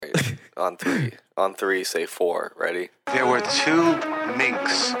On three. On three, say four. Ready? There were two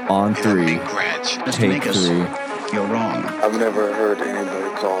minks On in a three. mink ranch. Take three. You're wrong. I've never heard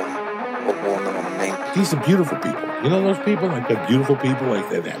anybody call a woman a mink. These are beautiful people. You know those people? Like they're beautiful people, like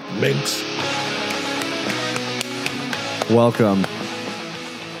they're minks. Welcome.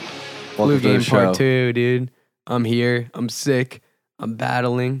 Blue to the Game show. Part 2, dude. I'm here. I'm sick. I'm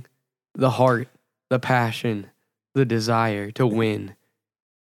battling the heart, the passion, the desire to win.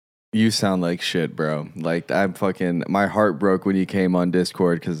 You sound like shit, bro. Like, my heart broke when you came on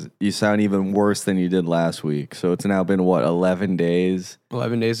Discord because you sound even worse than you did last week. So it's now been, 11 days?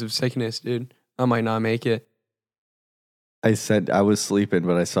 11 days of sickness, dude. I might not make it. I said I was sleeping,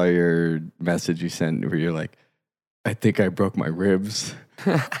 but I saw your message you sent where you're like, I think I broke my ribs.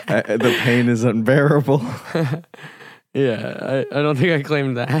 The pain is unbearable. Yeah, I don't think I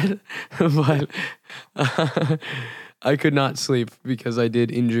claimed that, but I could not sleep because I did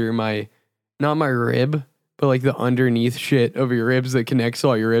injure not my rib, but like the underneath shit of your ribs that connects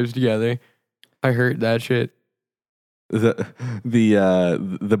all your ribs together. I hurt that shit.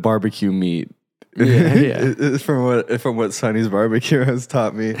 The barbecue meat. Yeah. from what Sonny's barbecue has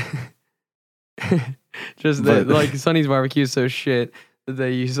taught me. Like Sonny's barbecue is so shit that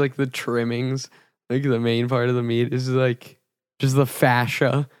they use like the trimmings, like the main part of the meat is like just the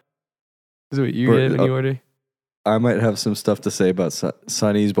fascia. Is what you get when you order. I might have some stuff to say about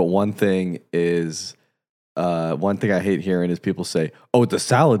Sonny's, but one thing I hate hearing is people say, "Oh, the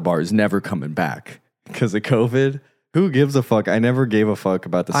salad bar is never coming back because of COVID." Who gives a fuck? I never gave a fuck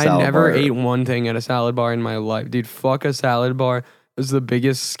about the salad bar. I never ate one thing at a salad bar in my life, dude. Fuck a salad bar. It was the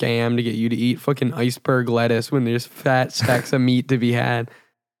biggest scam to get you to eat fucking iceberg lettuce when there's fat stacks of meat to be had.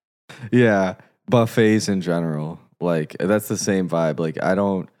 Yeah, buffets in general, like that's the same vibe. Like I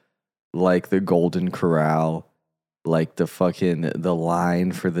don't like the Golden Corral. Like the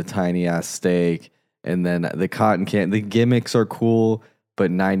line for the tiny ass steak, and then the cotton can. The gimmicks are cool, but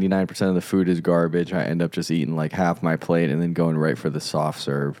 99% of the food is garbage. I end up just eating like half my plate and then going right for the soft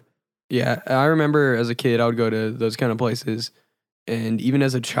serve. Yeah, I remember as a kid, I would go to those kind of places, and even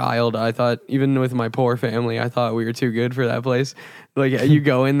as a child, I thought, even with my poor family, I thought we were too good for that place. Like you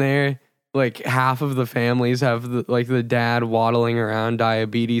go in there, like half of the families have the dad waddling around,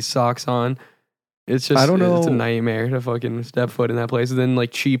 diabetes socks on. It's just, I don't know. It's a nightmare to fucking step foot in that place. And then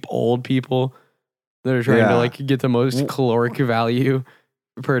like cheap old people that are trying to like get the most caloric value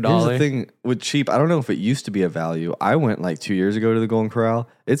per dollar. Here's the thing with cheap, I don't know if it used to be a value. I went like 2 years ago to the Golden Corral.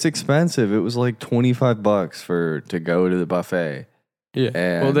 It's expensive. It was like $25 to go to the buffet. Yeah.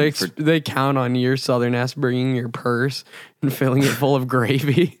 And well, they count on your Southern ass bringing your purse and filling it full of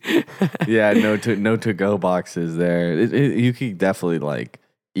gravy. Yeah, no to go boxes there. You could definitely like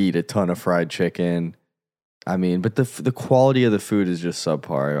eat a ton of fried chicken. I mean, but the quality of the food is just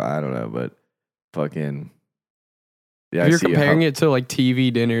subpar. I don't know, but fucking yeah. If you're comparing it to like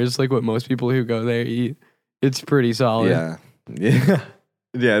TV dinners, like what most people who go there eat, it's pretty solid. Yeah.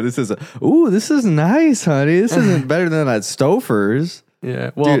 This is nice, honey. This isn't better than at Stouffer's.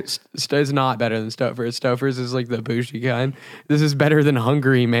 Yeah, well, it's not better than Stouffer's. Stouffer's is like the bougie kind. This is better than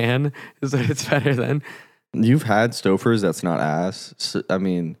Hungry Man. Is what it's better than. You've had Stouffer's that's not ass. I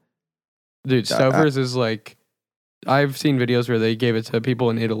mean, dude, Stouffer's is like, I've seen videos where they gave it to people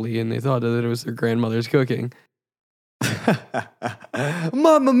in Italy and they thought that it was their grandmother's cooking.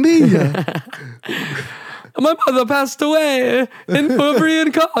 Mamma mia! My mother passed away and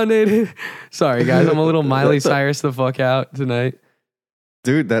reincarnated. Sorry, guys, I'm a little Miley Cyrus the fuck out tonight.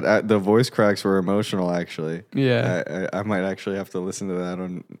 Dude, that the voice cracks were emotional. Actually, yeah, I might actually have to listen to that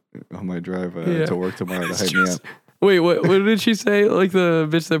on my drive to work tomorrow to hype me up. Wait, what did she say? Like the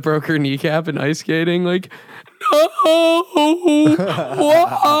bitch that broke her kneecap in ice skating? Like, no, why?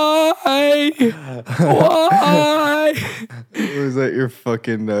 Was that your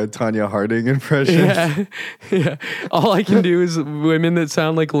fucking Tanya Harding impression? Yeah. All I can do is women that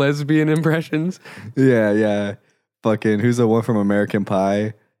sound like lesbian impressions. Yeah. Fucking, who's the one from American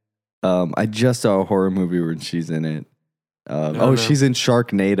Pie? I just saw a horror movie where she's in it. She's in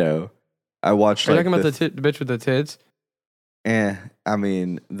Sharknado. I watched. Are you talking about the bitch with the tits? I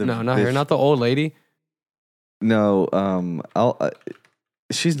mean, no, not her, not the old lady. No,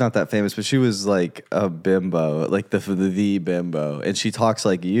 she's not that famous, but she was like a bimbo, like the bimbo, and she talks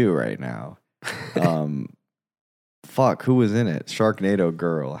like you right now. Fuck, who was in it? Sharknado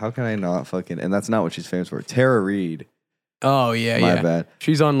girl. How can I not fucking? And that's not what she's famous for. Tara Reid. Oh yeah, My bad.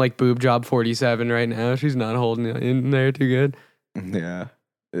 She's on like Boob Job 47 right now. She's not holding it in there too good. Yeah,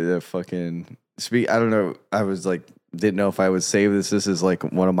 fucking. I don't know. I was like, didn't know if I would save this. This is like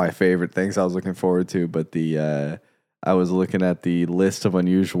one of my favorite things I was looking forward to. But the I was looking at the list of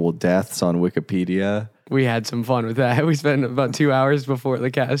unusual deaths on Wikipedia. We had some fun with that. We spent about 2 hours before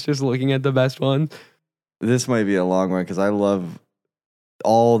the cast just looking at the best ones. This might be a long one because I love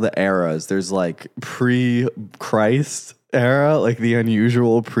all the eras. There's like pre-Christ era, like the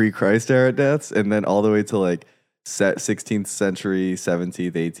unusual pre-Christ era deaths, and then all the way to like 16th century,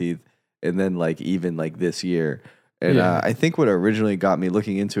 17th, 18th, and then like even like this year. And I think what originally got me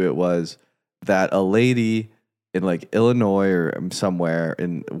looking into it was that a lady in like Illinois or somewhere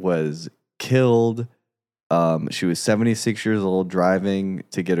and was killed. She was 76 years old, driving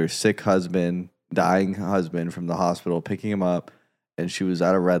to get her sick husband, dying husband from the hospital, picking him up, and she was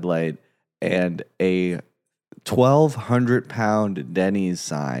at a red light, and a 1,200-pound Denny's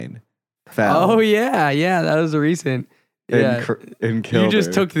sign fell. Oh yeah, that was recent. Yeah, and killed you just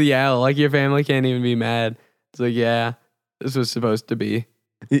her. took the L. Like your family can't even be mad. It's like, yeah, this was supposed to be.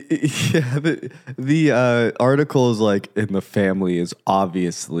 Yeah, the article is like, and the family is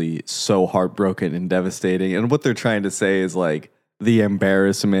obviously so heartbroken and devastating. And what they're trying to say is like the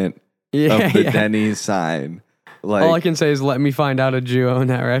embarrassment of the Denny's sign. Like, all I can say is, let me find out a Jew owned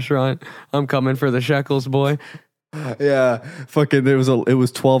that restaurant. I'm coming for the shekels, boy. yeah, fucking. It was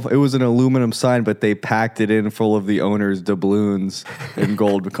an aluminum sign, but they packed it in full of the owner's doubloons and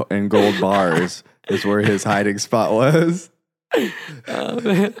gold bars. Is where his hiding spot was.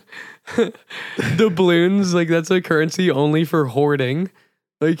 Doubloons, like that's a currency only for hoarding.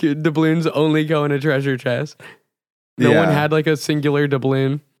 Like doubloons only go in a treasure chest. No one had like a singular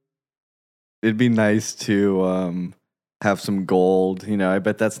doubloon. It'd be nice to have some gold. You know, I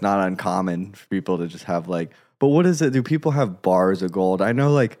bet that's not uncommon for people to just have like. But what is it? Do people have bars of gold? I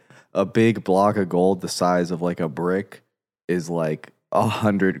know like a big block of gold the size of like a brick is like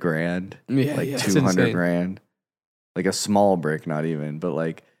 $100,000. Yeah, like it's 200 insane. grand. Like a small brick, not even, but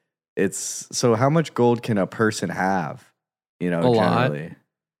like it's so how much gold can a person have? You know, A lot. generally.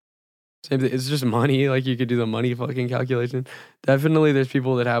 Same thing. It's just money. Like you could do the money fucking calculation. Definitely, there's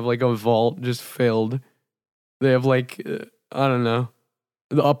people that have like a vault just filled. They have like I don't know,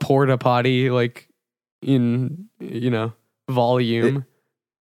 a porta potty like in volume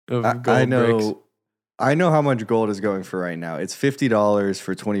of gold I know. bricks. I know how much gold is going for right now. It's $50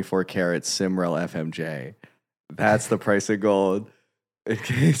 for 24 karat Simrel FMJ. That's the price of gold. In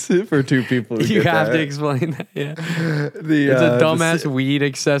case for two people, who You get have that. to explain that. Yeah, The, it's a the dumbass weed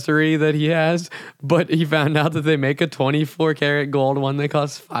accessory that he has, but he found out that they make a 24 karat gold one that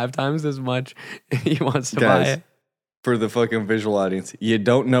costs 5 times as much. He wants to buy Guys, it. for the fucking visual audience, you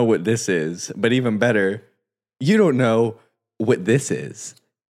don't know what this is, but even better, you don't know what this is.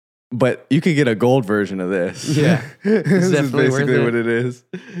 But you could get a gold version of this. Yeah. This is definitely worth basically it. what it is.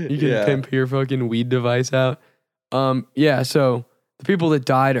 You can pimp your fucking weed device out. So the people that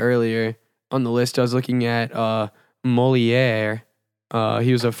died earlier on the list I was looking at, Molière.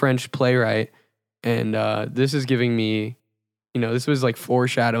 He was a French playwright, and this is giving me, this was like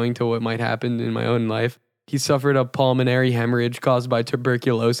foreshadowing to what might happen in my own life. He suffered a pulmonary hemorrhage caused by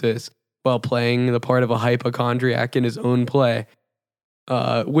tuberculosis while playing the part of a hypochondriac in his own play.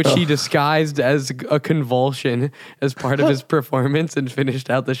 Which he disguised as a convulsion as part of his performance and finished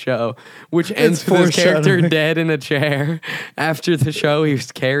out the show, which ends with his character foreshadowing. dead in a chair. After the show, he was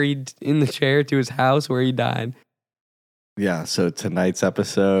carried in the chair to his house where he died. Yeah, so tonight's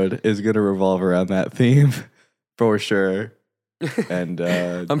episode is going to revolve around that theme for sure. And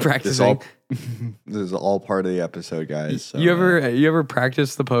I'm practicing. This is all part of the episode, guys. So, You ever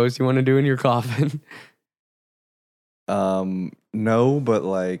practice the pose you want to do in your coffin? No, but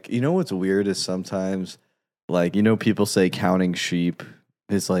like, you know what's weird is sometimes, like, people say counting sheep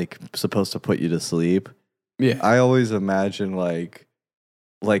is like supposed to put you to sleep. Yeah. I always imagine like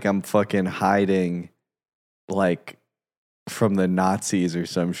I'm fucking hiding like from the Nazis or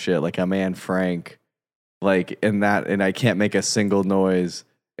some shit. Like I'm Anne Frank, like and I can't make a single noise.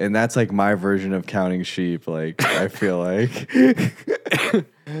 And that's like my version of counting sheep. Like I feel like, like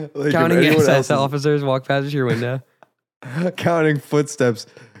Counting if anyone SS else is- officers walk past your window. counting footsteps,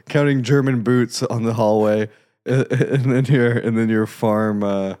 counting German boots on the hallway, and then your farm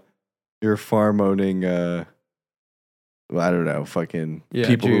owning I don't know, fucking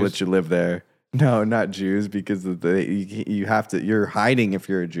people who Jews. let you live there. No, not Jews, because you have to. You're hiding if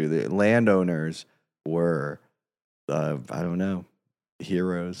you're a Jew. The landowners were, I don't know,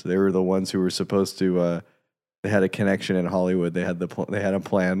 heroes. They were the ones who were supposed to. They had a connection in Hollywood. They had they had a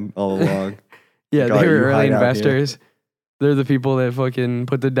plan all along. Yeah, God, they were you early hide out here. investors. They're the people that fucking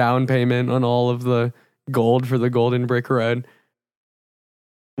put the down payment on all of the gold for the Golden Brick Road.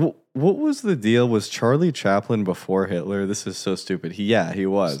 What was the deal? Was Charlie Chaplin before Hitler? This is so stupid. He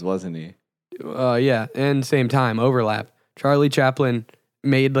was, wasn't he? Yeah, and same time overlap. Charlie Chaplin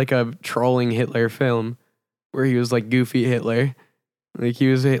made like a trolling Hitler film where he was like goofy Hitler. Like he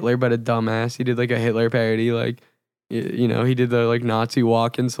was Hitler but a dumbass. He did like a Hitler parody, like you know, he did the like Nazi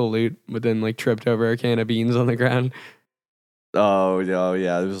walk and salute, but then like tripped over a can of beans on the ground. Oh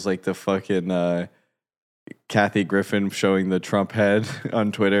yeah, it was like the fucking Kathy Griffin showing the Trump head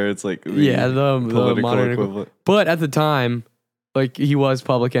on Twitter. It's like the the modern equivalent. But at the time, like he was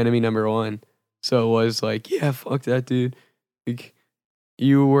public enemy number one, so it was like, yeah, fuck that dude. Like,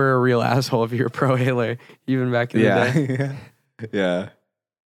 you were a real asshole if you were pro Hitler, even back in the day. Yeah.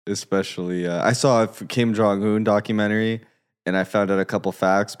 Especially, I saw a Kim Jong-un documentary and I found out a couple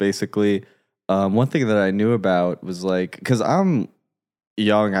facts. Basically, one thing that I knew about was like, because I'm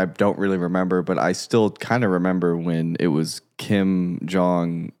young, I don't really remember, but I still kind of remember when it was Kim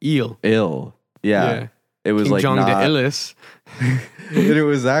Jong-il. Yeah. It was Kim like Jong not, the Illis. and it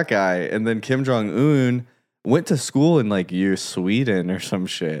was that guy. And then Kim Jong-un went to school in like Sweden or some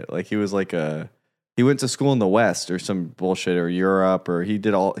shit. Like he was like he went to school in the West or some bullshit, or Europe, or he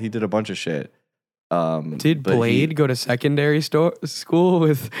did a bunch of shit. Did Blade go to secondary school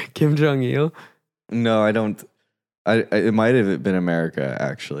with Kim Jong-il? No, I don't. It might have been America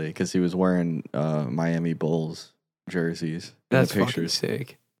actually, because he was wearing Miami Bulls jerseys. That's fucking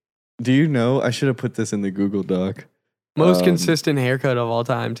sick. Do you know? I should have put this in the Google Doc. Most consistent haircut of all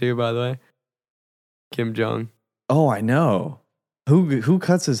time, too. By the way, Kim Jong. Oh, I know. Who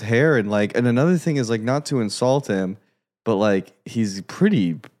cuts his hair and like, and another thing is like, not to insult him, but like he's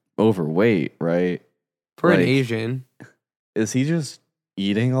pretty overweight, right? For like, an Asian. Is he just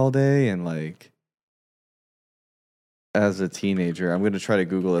eating all day and like as a teenager? I'm gonna try to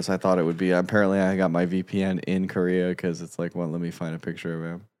Google this. I thought it would be. Apparently, I got my VPN in Korea because it's like, well, let me find a picture of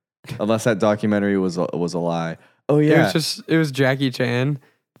him. Unless that documentary was a lie. Oh yeah, it was Jackie Chan.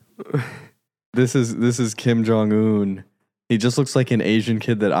 This is Kim Jong-un. He just looks like an Asian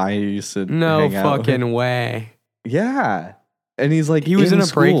kid that I used to no hang out with. fucking way. Yeah, and he's like he was in a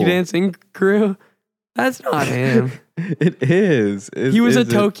school. breakdancing crew. That's not him. It is. He was a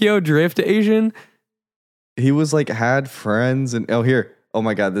Tokyo Drift Asian. He was like had friends and oh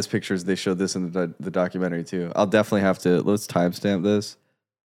my god, this pictures they showed this in the documentary too. I'll definitely have to let's timestamp this.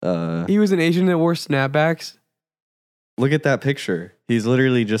 He was an Asian that wore snapbacks. Look at that picture. He's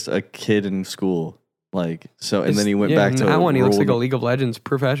literally just a kid in school. Like so, and then he went back to that one. He looks like a League of Legends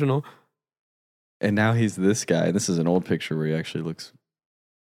professional. And now he's this guy. This is an old picture where he actually looks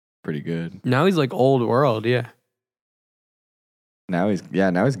pretty good. Now he's like old world, yeah. Now he's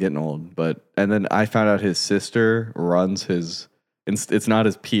getting old. And then I found out his sister runs his. It's not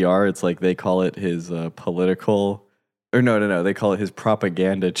his PR. It's like they call it his political. Or no. They call it his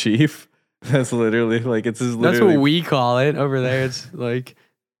propaganda chief. That's literally like it's his. That's what we call it over there. It's like.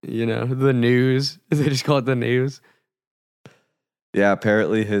 You know, the news. They just call it the news. Yeah,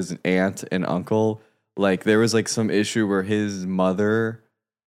 apparently his aunt and uncle, like there was like some issue where his mother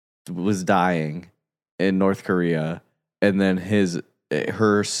was dying in North Korea, and then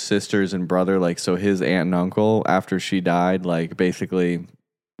her sisters and brother, like so his aunt and uncle, after she died, like basically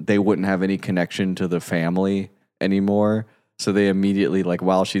they wouldn't have any connection to the family anymore. So they immediately, like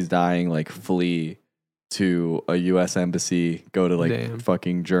while she's dying, like flee to a U.S. embassy, go to like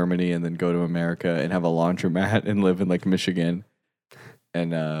fucking Germany, and then go to America and have a laundromat and live in like Michigan.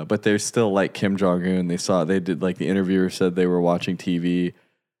 And but they're still like Kim Jong-un. They did like the interviewer said they were watching TV,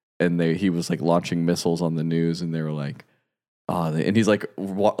 and he was like launching missiles on the news, and they were like, and he's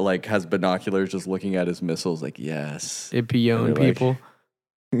like has binoculars just looking at his missiles, like yes, Ipion people.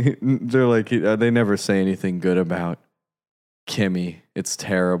 They're like they never say anything good about Kimmy. It's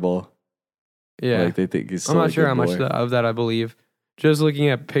terrible. Yeah, like they think he's. I'm not sure how boy. much of that I believe. Just looking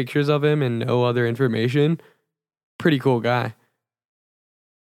at pictures of him and no other information, pretty cool guy.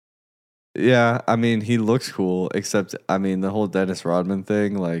 Yeah, I mean he looks cool, except I mean the whole Dennis Rodman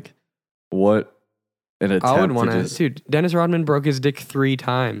thing. Like, what an attempt! I would want to. Dude, Dennis Rodman broke his dick 3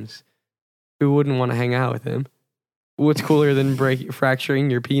 times. Who wouldn't want to hang out with him? What's cooler than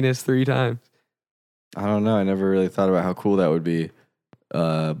fracturing your penis 3 times? I don't know. I never really thought about how cool that would be.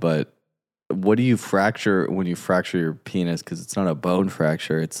 But. What do you fracture when you fracture your penis? Because it's not a bone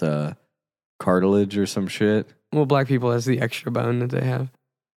fracture; it's a cartilage or some shit. Well, black people has the extra bone that they have,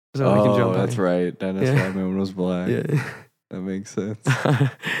 so they can jump. That's right. Dennis Rodman was black. Yeah, that makes sense.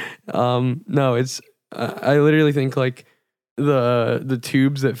 No, it's I literally think like the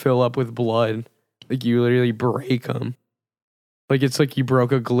tubes that fill up with blood, like you literally break them. Like it's like you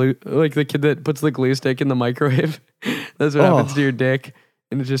broke a glue, like the kid that puts the glue stick in the microwave. That's what happens to your dick.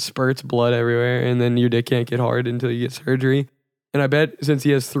 And it just spurts blood everywhere, and then your dick can't get hard until you get surgery. And I bet since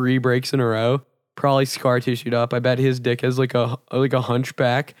he has 3 breaks in a row, probably scar tissued up. I bet his dick has like a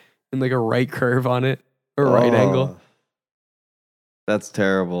hunchback and like a right curve on it or right angle. That's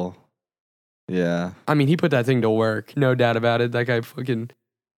terrible. Yeah. I mean, he put that thing to work. No doubt about it. That guy fucking,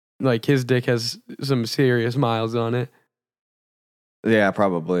 like, his dick has some serious miles on it. Yeah,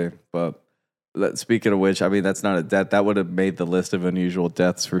 probably. But speaking of which, I mean, that's not a death. That would have made the list of unusual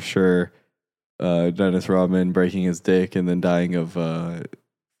deaths for sure. Dennis Rodman breaking his dick and then dying of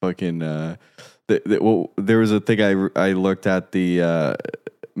fucking. There was a thing I looked at, the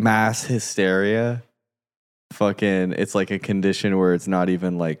mass hysteria. Fucking, it's like a condition where it's not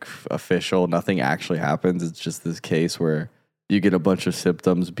even like official. Nothing actually happens. It's just this case where you get a bunch of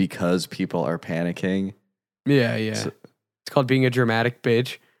symptoms because people are panicking. Yeah. So, it's called being a dramatic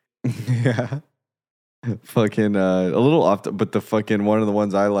bitch. Yeah. Fucking a little off, but the fucking one of the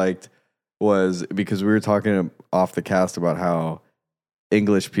ones I liked was because we were talking off the cast about how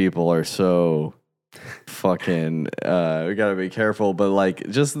English people are so fucking we gotta be careful, but like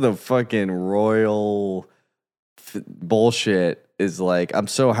just the fucking royal bullshit is like, I'm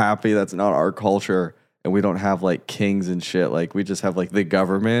so happy that's not our culture and we don't have like kings and shit. Like we just have like the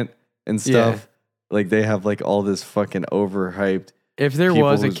government and stuff. Yeah. Like they have like all this fucking overhyped. If there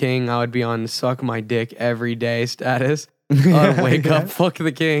was a king, I would be on suck my dick every day status. I'd wake up, fuck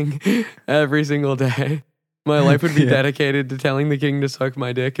the king every single day. My life would be dedicated to telling the king to suck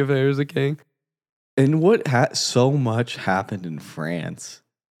my dick if there was a king. And what so much happened in France.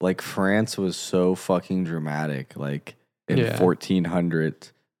 Like France was so fucking dramatic. Like in 1400,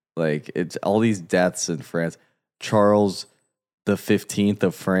 like it's all these deaths in France. Charles the 15th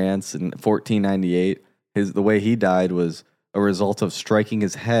of France in 1498, the way he died was a result of striking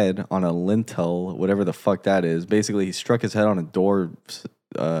his head on a lintel, whatever the fuck that is. Basically, he struck his head on a door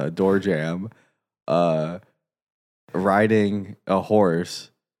jamb, riding a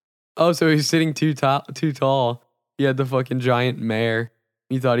horse. Oh, so he's sitting too tall. He had the fucking giant mare.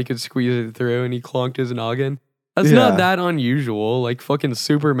 He thought he could squeeze it through, and he clunked his noggin. That's not that unusual. Like fucking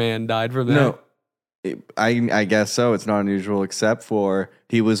Superman died from that. No, I guess so. It's not unusual, except for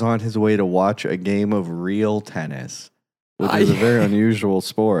he was on his way to watch a game of real tennis, which is a very unusual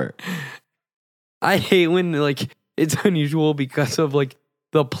sport. I hate when like it's unusual because of like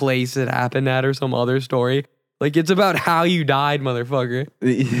the place it happened at or some other story. Like it's about how you died, motherfucker.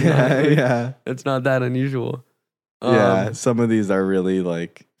 Yeah. It's not that unusual. Yeah, some of these are really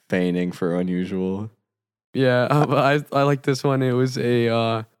like feigning for unusual. Yeah, I like this one. It was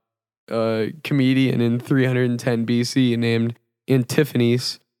a comedian in 310 BC named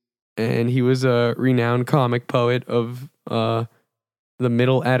Antiphanes, and he was a renowned comic poet of the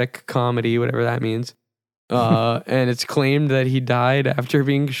Middle Attic comedy, whatever that means. And it's claimed that he died after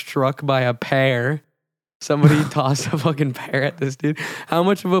being struck by a pear. Somebody tossed a fucking pear at this dude. How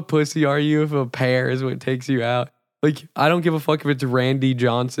much of a pussy are you if a pear is what takes you out? Like, I don't give a fuck if it's Randy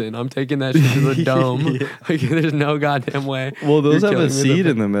Johnson. I'm taking that shit to the dome. Like, there's no goddamn way. Well, those have a seed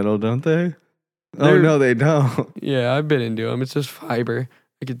in the middle, don't they? Oh, no, they don't. Yeah, I've been into them. It's just fiber.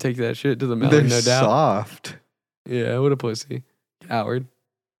 I could take that shit to the melon, no doubt. They're soft. Yeah, what a pussy. Coward.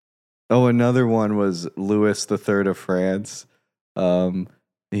 Oh, another one was Louis III of France.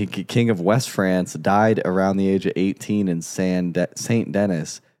 King of West France, died around the age of 18 in Saint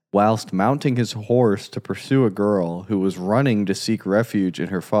Denis, whilst mounting his horse to pursue a girl who was running to seek refuge in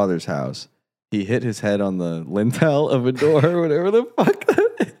her father's house. He hit his head on the lintel of a door, or whatever the fuck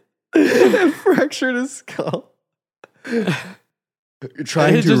that is, and fractured his skull.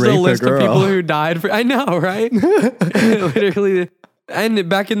 Trying it's to just rape a list a girl. of people who died I know, right? Literally. And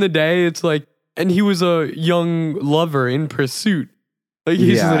back in the day, it's like, and he was a young lover in pursuit. Like,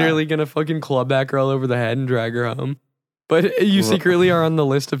 he's literally gonna fucking club that girl over the head and drag her home. But you secretly are on the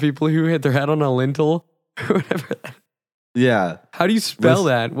list of people who hit their head on a lintel or whatever. Yeah. How do you spell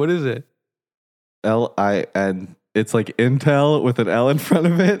that? What is it? L-I-N. It's like Intel with an L in front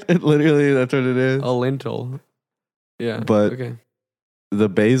of it. Literally, that's what it is. A lintel. Yeah. But okay. The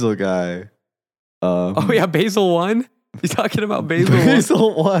Basil guy. Oh yeah, Basil 1? You talking about Basil 1?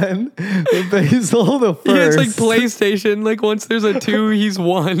 Basil 1. The Basil the first. Yeah, it's like PlayStation. Like once there's a 2, he's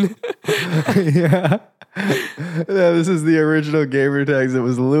 1. Yeah. This is the original gamer tags. It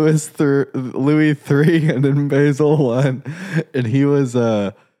was Louis III and then Basil 1. And he was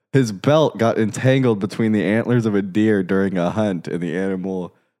his belt got entangled between the antlers of a deer during a hunt, and the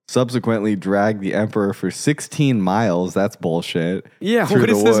animal subsequently dragged the emperor for 16 miles. That's bullshit. Yeah, what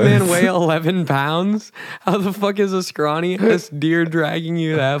does this man weigh? 11 pounds? How the fuck is a scrawny ass deer dragging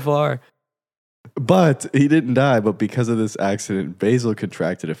you that far? But he didn't die, but because of this accident, Basil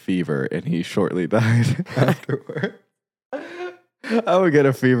contracted a fever and he shortly died afterward. I would get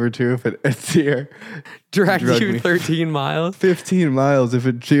a fever too if a deer Dragged Drug you me. 13 miles. 15 miles if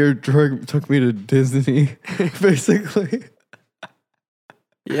a deer took me to Disney, basically.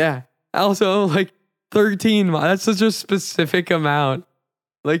 Yeah. Also, like 13 miles. That's such a specific amount.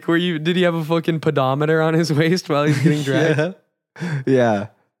 Like, did he have a fucking pedometer on his waist while he's getting dragged? Yeah.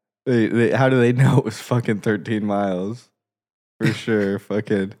 How do they know it was fucking 13 miles? For sure.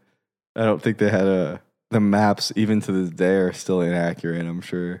 Fucking, I don't think they had the maps even to this day are still inaccurate, I'm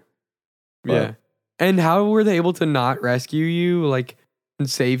sure. But- Yeah. And how were they able to not rescue you, like, and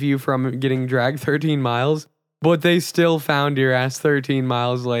save you from getting dragged 13 miles? But they still found your ass 13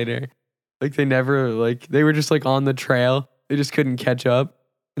 miles later. Like, they were just, like, on the trail. They just couldn't catch up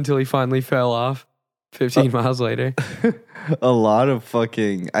until he finally fell off 15 miles later. A lot of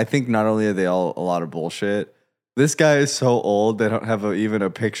fucking, I think not only are they all a lot of bullshit, this guy is so old they don't have even a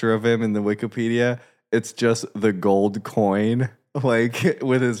picture of him in the Wikipedia. It's just the gold coin, like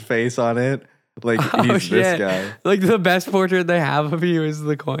with his face on it. Like he's this guy. Like the best portrait they have of you is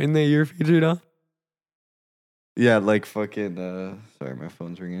the coin that you're featured on. Yeah, like fucking sorry, my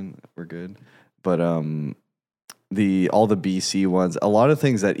phone's ringing. We're good. But all the BC ones, a lot of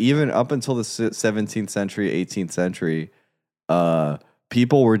things that even up until the 17th century, 18th century,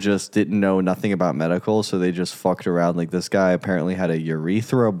 people were just didn't know nothing about medical, so they just fucked around. Like this guy apparently had a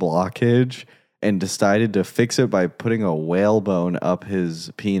urethra blockage and decided to fix it by putting a whalebone up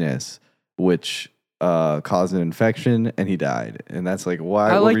his penis, which caused an infection, and he died. And that's like, why?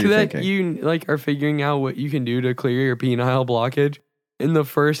 I what like were you that thinking? you like are figuring out what you can do to clear your penile blockage. And the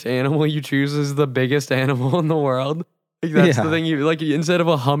first animal you choose is the biggest animal in the world. Like that's the Yeah. thing you like. Instead of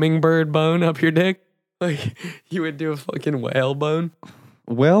a hummingbird bone up your dick, like you would do a fucking whale bone.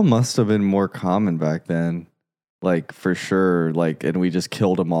 Whale must have been more common back then, like for sure. Like, and we just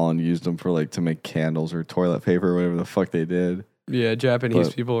killed them all and used them for like to make candles or toilet paper or whatever the fuck they did. Yeah, Japanese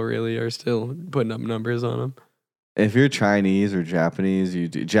But- people really are still putting up numbers on them. If you're Chinese or Japanese,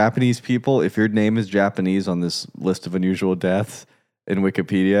 Japanese people. If your name is Japanese on this list of unusual deaths in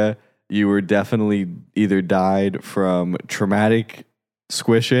Wikipedia, you were definitely either died from traumatic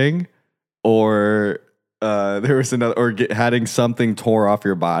squishing, or there was another, or having something tore off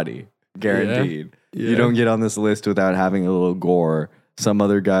your body. Guaranteed. Yeah. You don't get on this list without having a little gore. Some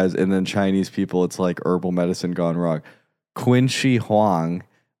other guys, and then Chinese people, it's like herbal medicine gone wrong. Qin Shi Huang,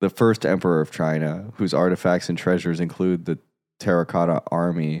 the first emperor of China, whose artifacts and treasures include the terracotta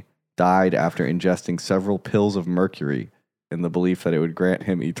army, died after ingesting several pills of mercury in the belief that it would grant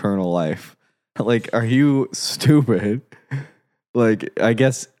him eternal life. Like, are you stupid? Like, I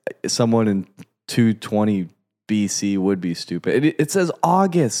guess someone in 220 BC would be stupid. It says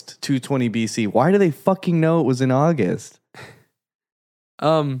August 220 BC. Why do they fucking know it was in August?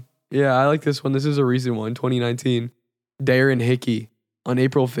 Yeah, I like this one. This is a recent one, 2019. Darren Hickey on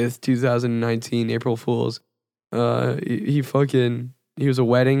April 5th, 2019, April Fools. He was a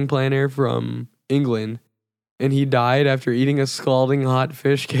wedding planner from England, and he died after eating a scalding hot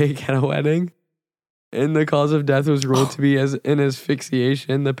fish cake at a wedding. And the cause of death was ruled to be as an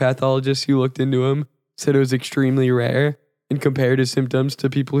asphyxiation. The pathologist who looked into him said it was extremely rare and compared his symptoms to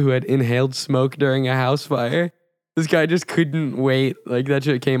people who had inhaled smoke during a house fire. This guy just couldn't wait. Like, that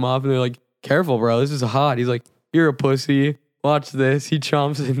shit came off, and they're like, careful, bro, this is hot. He's like, you're a pussy. Watch this. He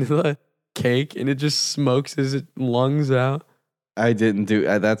chomps into the cake, and it just smokes his lungs out. I didn't do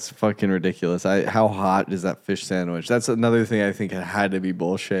that's fucking ridiculous. How hot is that fish sandwich? That's another thing I think had to be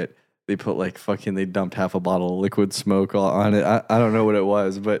bullshit. They put like fucking, they dumped half a bottle of liquid smoke on it. I don't know what it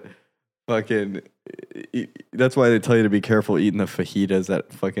was, but fucking, that's why they tell you to be careful eating the fajitas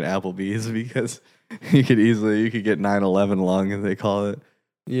at fucking Applebee's, because you could get 9/11 lung, as they call it.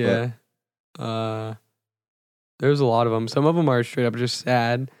 Yeah. There's a lot of them. Some of them are straight up just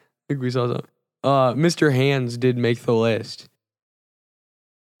sad. I think we saw some. Mr. Hands did make the list.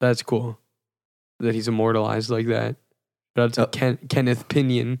 That's cool that he's immortalized like that. Shout out to Kenneth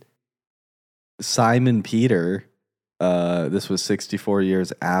Pinion. Simon Peter, this was 64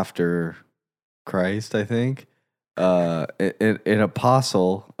 years after Christ, I think. An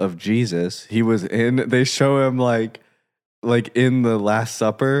apostle of Jesus. He was they show him like in the Last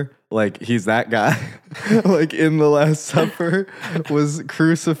Supper, like he's that guy. Like in the Last Supper, was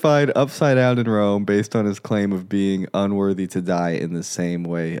crucified upside down in Rome based on his claim of being unworthy to die in the same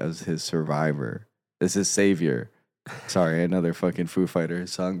way as his survivor, as his savior. Sorry, another fucking Foo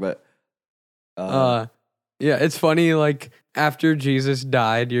Fighters song, but Yeah, it's funny, like, after Jesus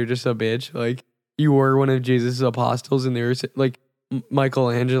died, you're just a bitch. Like, you were one of Jesus' apostles, and they were like,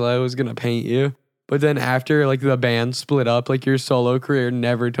 Michelangelo was gonna paint you. But then after, like, the band split up, like, your solo career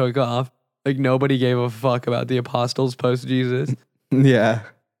never took off. Like, nobody gave a fuck about the apostles post Jesus. Yeah.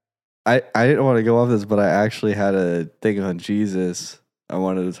 I didn't want to go off this, but I actually had a thing on Jesus I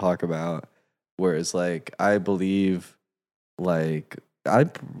wanted to talk about, where it's like I believe, like I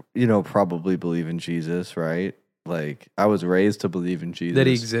probably believe in Jesus, right? Like I was raised to believe in Jesus, That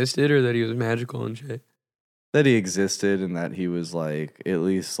he existed or that he was magical and shit? that he existed, and that he was like at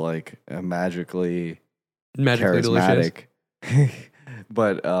least like a magically Delicious. charismatic.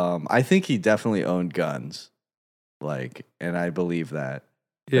 But I think he definitely owned guns, like, and I believe that.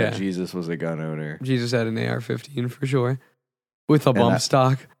 Yeah. That Jesus was a gun owner. Jesus had an AR-15 for sure. With a And bump I-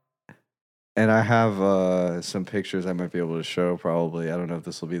 stock. And I have some pictures I might be able to show probably. I don't know if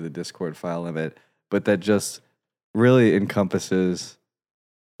this will be the Discord file limit, but that just really encompasses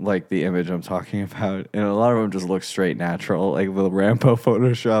like the image I'm talking about. And a lot of them just look straight natural, like the Rambo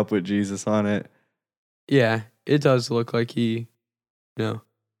Photoshop with Jesus on it. Yeah, it does look like he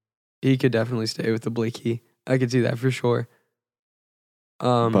could definitely stay with the Blicky. I could see that for sure.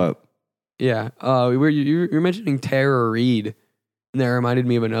 But Yeah. You're mentioning Tara Reid, and that reminded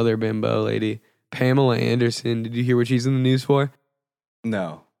me of another bimbo lady, Pamela Anderson. Did you hear what she's in the news for?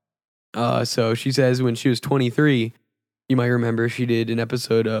 no. So she says when she was 23, you might remember she did an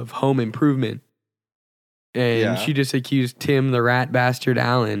episode of Home Improvement, and Yeah. she just accused Tim the rat bastard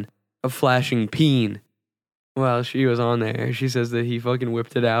Allen of flashing peen while she was on there. She says that he fucking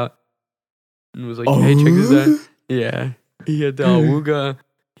whipped it out and was like, "Hey, check this out." Yeah. He had the awooga.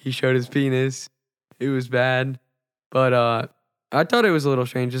 He showed his penis. It was bad. But I thought it was a little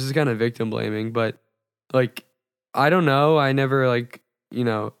strange. This is kind of victim blaming, but like, I don't know. I never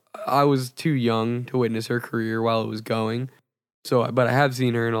I was too young to witness her career while it was going. So, but I have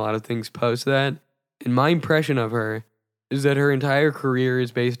seen her in a lot of things post that. And my impression of her is that her entire career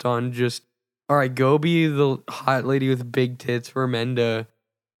is based on just, all right, go be the hot lady with big tits for men to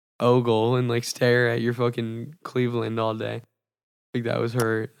ogle and like stare at your fucking Cleveland all day. Like that was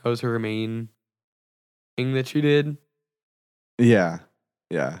her main thing that she did. Yeah.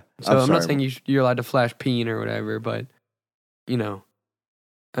 Yeah. So I'm not sorry. saying you're allowed to flash peen or whatever, but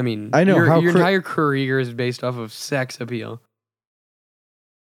I mean, I know your how entire career is based off of sex appeal.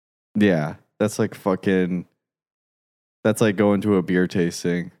 Yeah. That's like fucking. That's like going to a beer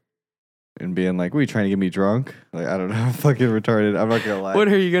tasting and being like, "What, are you trying to get me drunk?" Like, I don't know. I'm fucking retarded. I'm not gonna lie. What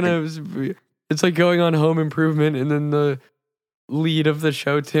are you gonna? It's like going on Home Improvement, and then the lead of the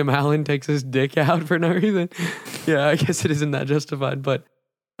show, Tim Allen, takes his dick out for no reason. Yeah, I guess it isn't that justified, but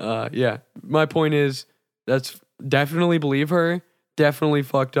yeah. My point is, that's definitely believe her, definitely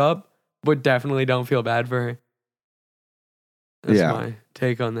fucked up, but definitely don't feel bad for her. That's my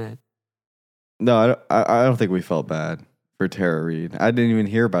take on that. No, I don't think we felt bad for Tara Reid. I didn't even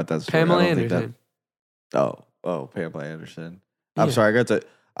hear about that story. Pamela I don't think Anderson. Pamela Anderson. I'm Yeah. sorry.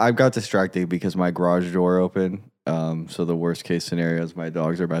 I got distracted because my garage door opened. So the worst case scenario is my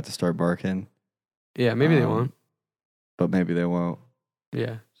dogs are about to start barking, Yeah, maybe they won't. but maybe they won't.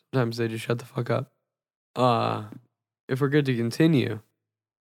 Yeah, sometimes they just shut the fuck up. If we're good to continue,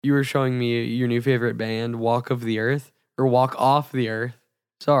 you were showing me your new favorite band, Walk of the Earth, or Walk Off the Earth.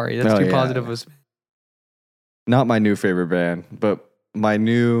 Sorry, that's too positive of a Not my new favorite band, but my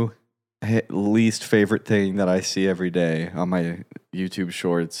new least favorite thing that I see every day on my YouTube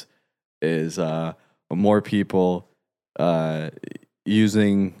shorts is more people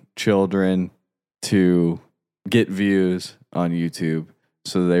using children to get views on YouTube.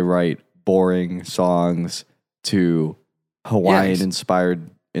 So they write boring songs to Hawaiian-inspired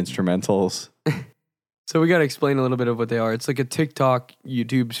instrumentals. So we got to explain a little bit of what they are. It's like a TikTok,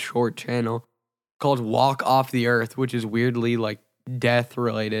 YouTube short channel called Walk Off the Earth, which is weirdly like death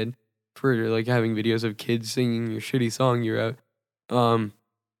related for like having videos of kids singing your shitty song you wrote.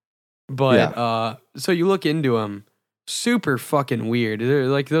 So you look into them, super fucking weird. They're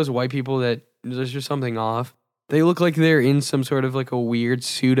like those white people that there's just something off. They look like they're in some sort of like a weird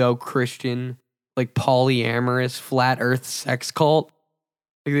pseudo-Christian, like polyamorous flat earth sex cult.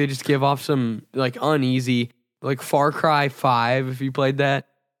 Like they just give off some like uneasy, like Far Cry 5, if you played that.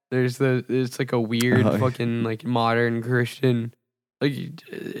 It's like a weird fucking like modern Christian. Like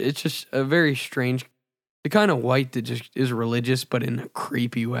it's just a very strange, the kind of white that just is religious but in a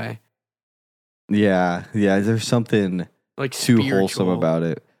creepy way. Yeah, there's something Like too spiritual. wholesome about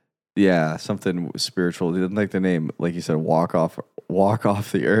it. Yeah, something spiritual. Like the name, like you said, walk off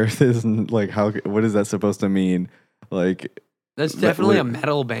the earth isn't like what is that supposed to mean? Like That's definitely a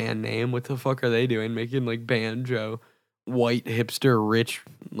metal band name. What the fuck are they doing? Making like banjo, white hipster, rich,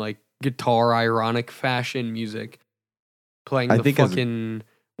 like guitar ironic fashion music. Playing the fucking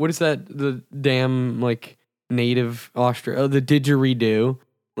what is that? The damn like native the didgeridoo.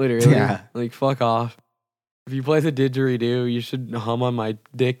 Literally. Yeah. Like fuck off. If you play the didgeridoo, you should hum on my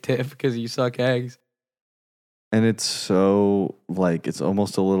dick tip because you suck eggs. And it's so, like, it's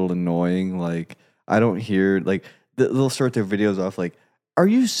almost a little annoying. Like, I don't hear, like, they'll start their videos off like, are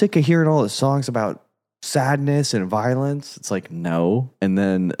you sick of hearing all the songs about sadness and violence? It's like, no. And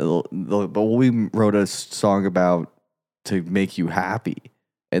then, but we wrote a song about to make you happy.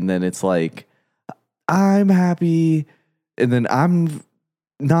 And then it's like, I'm happy. And then I'm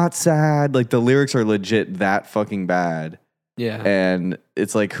not sad. Like, the lyrics are legit that fucking bad. Yeah. And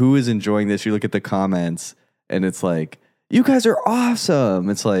it's like, who is enjoying this? You look at the comments and it's like, you guys are awesome.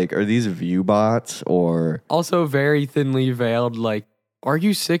 It's like, are these view bots or? Also very thinly veiled, like, are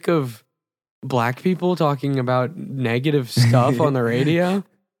you sick of black people talking about negative stuff on the radio?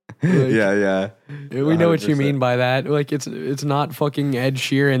 Like, Yeah. we know what you 100%. mean by that. Like, it's not fucking Ed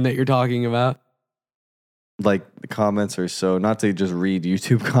Sheeran that you're talking about. Like, the comments are so, not to just read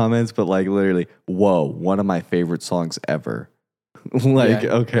YouTube comments, but like literally, whoa, one of my favorite songs ever. Like,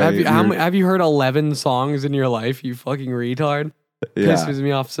 Yeah. okay. Have you heard 11 songs in your life, you fucking retard? Yeah. Pisses me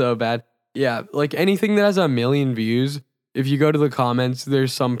off so bad. Yeah, like anything that has 1 million views, if you go to the comments,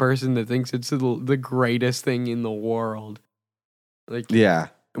 there's some person that thinks it's the greatest thing in the world. Like, Yeah.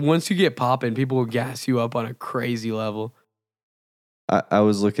 once you get popping, people will gas you up on a crazy level. I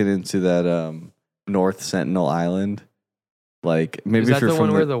was looking into that North Sentinel Island. Like, maybe Is if that you're the from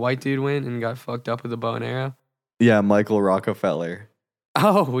one where the white dude went and got fucked up with a bow and arrow? yeah, Michael Rockefeller.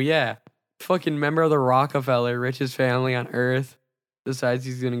 Oh, yeah. Fucking member of the Rockefeller, richest family on earth, decides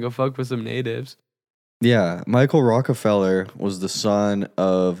he's gonna go fuck with some natives. Yeah, Michael Rockefeller was the son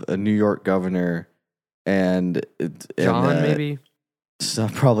of a New York governor and John, maybe? So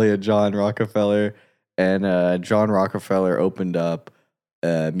probably a John Rockefeller. And John Rockefeller opened up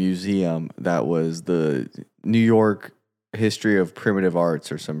a museum that was the New York history of primitive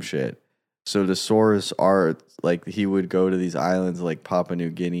arts or some shit. So to source art, like he would go to these islands like Papua New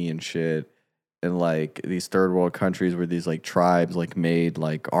Guinea and shit, and like these third world countries where these like tribes like made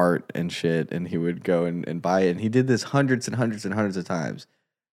like art and shit, and he would go and buy it. And he did this hundreds and hundreds and hundreds of times.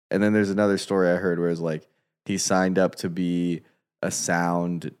 And then there's another story I heard where it's like he signed up to be a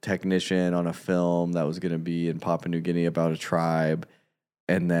sound technician on a film that was going to be in Papua New Guinea about a tribe.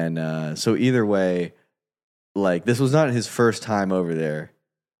 And then, so either way, like this was not his first time over there,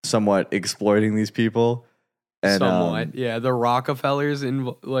 somewhat exploiting these people. And, Somewhat, yeah. The Rockefellers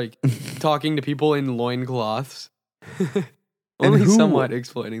in like talking to people in loincloths. Only who- somewhat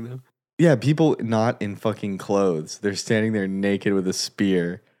exploiting them. Yeah, people not in fucking clothes. They're standing there naked with a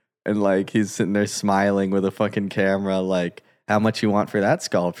spear. And like he's sitting there smiling with a fucking camera, like, how much you want for that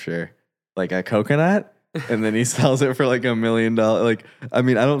sculpture? Like a coconut? And then he sells it for like $1 million. Like, I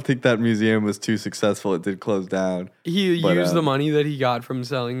mean, I don't think that museum was too successful. It did close down. He But, used the money that he got from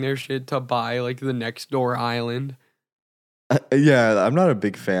selling their shit to buy like the next door island. Yeah, I'm not a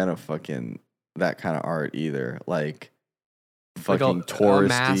big fan of fucking that kind of art either. Like, fucking Like touristy. a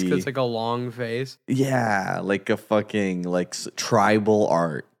mask that's like a long face. Yeah, like a fucking like tribal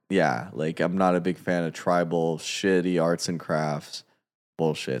art. Yeah, like I'm not a big fan of tribal shitty arts and crafts.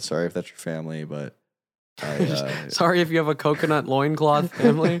 Bullshit. Sorry if that's your family, but I, Sorry if you have a coconut loincloth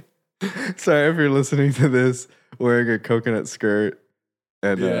family. sorry if you're listening to this wearing a coconut skirt.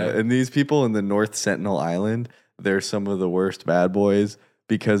 And Yeah. and these people in the North Sentinel Island, they're some of the worst bad boys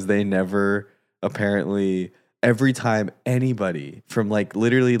because they never apparently every time anybody from like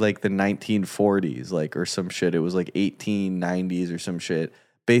literally like the 1940s like or some shit, it was like 1890s or some shit.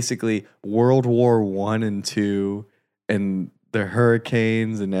 Basically, World War I and II and the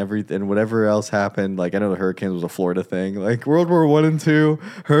hurricanes and everything, whatever else happened. Like, I know the hurricanes was a Florida thing. Like, World War I and II,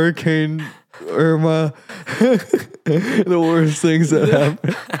 Hurricane Irma, the worst things that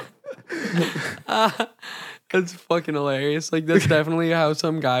happened. That's fucking hilarious. Like, that's definitely how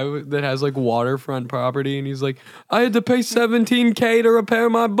some guy that has like waterfront property and he's like, I had to pay $17,000 to repair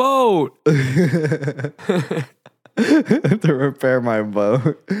my boat. To repair my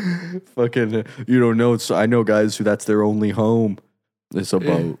boat. Fucking, you don't know. I know guys who that's their only home. It's a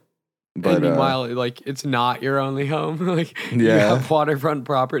boat. But And meanwhile, like, it's not your only home. Like, you Yeah. have waterfront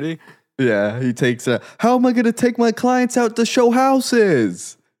property. yeah, he takes how am I going to take my clients out to show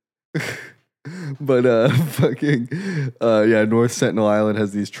houses? But fucking yeah, North Sentinel Island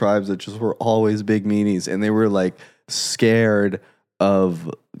has these tribes that just were always big meanies, and they were like scared of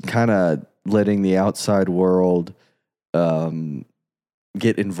kind of letting the outside world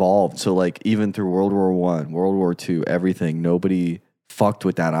get involved. So like even through World War I, World War II, everything, nobody fucked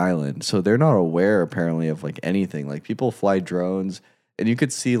with that island. So they're not aware apparently of like anything. Like people fly drones and you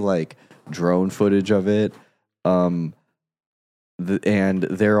could see like drone footage of it. And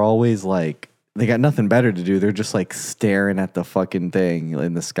they're always like they got nothing better to do. They're just like staring at the fucking thing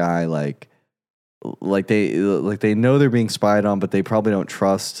in the sky, like they know they're being spied on, but they probably don't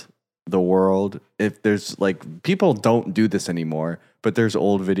trust the world. If there's like people don't do this anymore, but there's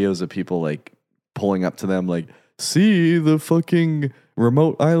old videos of people like pulling up to them, like see the fucking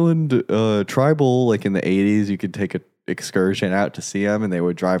remote island tribal. Like in the 80s, you could take an excursion out to see them, and they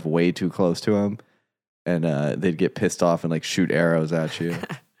would drive way too close to them, and they'd get pissed off and like shoot arrows at you.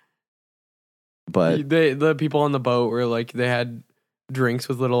 But the people on the boat were like, they had drinks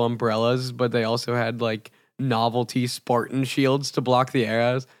with little umbrellas, but they also had like novelty Spartan shields to block the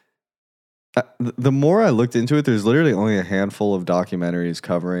arrows. The more I looked into it, there's literally only a handful of documentaries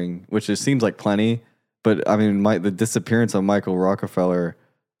covering, which just seems like plenty. But I mean, the disappearance of Michael Rockefeller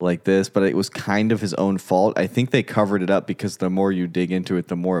like this, but it was kind of his own fault. I think they covered it up because the more you dig into it,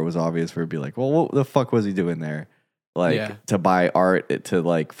 the more it was obvious for it to be like, well, what the fuck was he doing there? Like to buy art to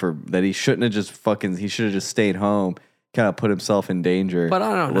like for that he shouldn't have just he should have just stayed home, kind of put himself in danger. But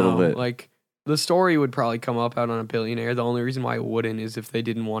I don't a little know. bit. Like the story would probably come up out on a billionaire. The only reason why it wouldn't is if they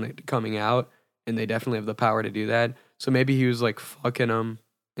didn't want it coming out, and they definitely have the power to do that. So maybe he was like fucking him,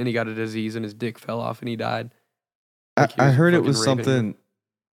 and he got a disease, and his dick fell off, and he died. Like I heard it was fucking raping something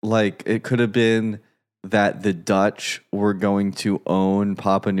like it could have been that the Dutch were going to own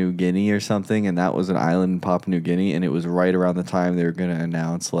Papua New Guinea or something, and that was an island in Papua New Guinea, and it was right around the time they were going to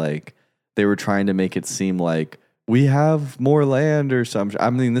announce, like, they were trying to make it seem like we have more land or something. I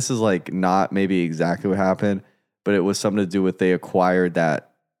mean, this is like not maybe exactly what happened, but it was something to do with they acquired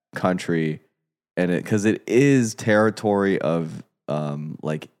that country, and because it is territory of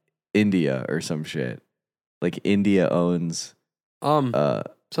like India or some shit. Like India owns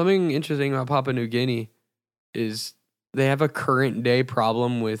something interesting about Papua New Guinea is they have a current day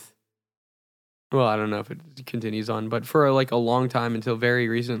problem with, well, I don't know if it continues on, but for like a long time until very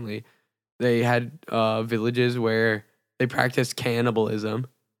recently, they had villages where they practiced cannibalism.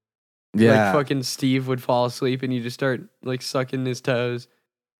 Yeah. Like fucking Steve would fall asleep and you just start like sucking his toes.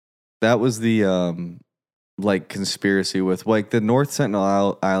 That was the like conspiracy with like the North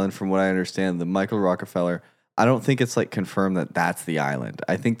Sentinel Island, from what I understand, the Michael Rockefeller. I don't think it's like confirmed that that's the island.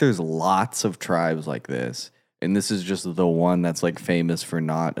 I think there's lots of tribes like this, and this is just the one that's like famous for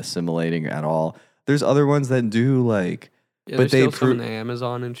not assimilating at all. There's other ones that do like, Yeah, but there's still some in the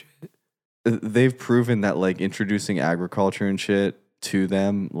Amazon and shit. They've proven that like introducing agriculture and shit to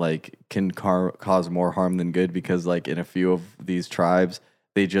them like can cause more harm than good, because like in a few of these tribes,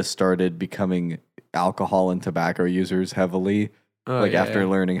 they just started becoming alcohol and tobacco users heavily, after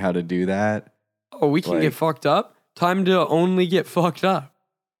learning how to do that. Oh, we can get fucked up? Time to only get fucked up.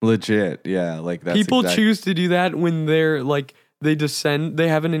 Legit, yeah. Like that's people choose to do that when they're like they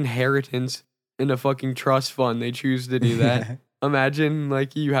have an inheritance in a fucking trust fund. They choose to do that. Imagine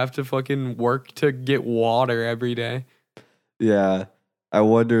like you have to fucking work to get water every day. Yeah. I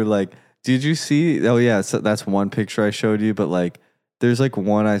wonder like, did you see? Oh yeah, so that's one picture I showed you, but like there's like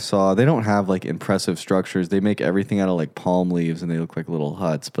one I saw. They don't have like impressive structures. They make everything out of like palm leaves and they look like little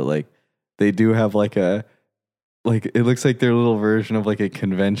huts, but like they do have like it looks like their little version of like a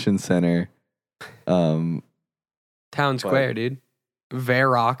convention center. Town Square, dude.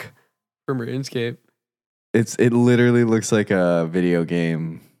 Varrock from RuneScape. It literally looks like a video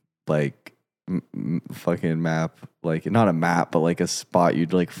game, like fucking map, like not a map, but like a spot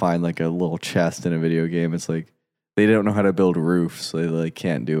you'd like find like a little chest in a video game. It's like they don't know how to build roofs, so they like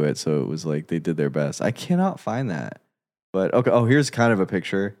can't do it. So it was like they did their best. I cannot find that, but okay. Oh, here's kind of a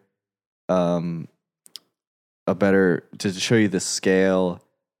picture. A better to show you the scale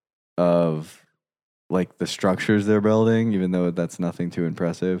of like the structures they're building, even though that's nothing too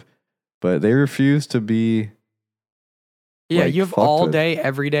impressive. But they refuse to be. Yeah, like, you have all day,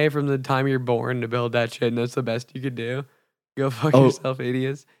 every day from the time you're born to build that shit, and that's the best you could do. Go fuck yourself,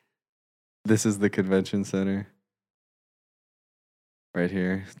 idiots. This is the convention center. Right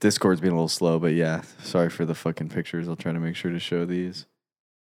here. Discord's being a little slow, but yeah. Sorry for the fucking pictures. I'll try to make sure to show these.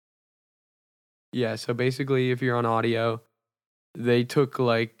 Yeah, so basically, if you're on audio, they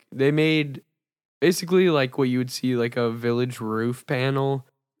made basically like what you would see like a village roof panel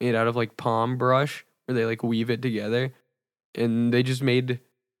made out of like palm brush, where they like weave it together. And they just made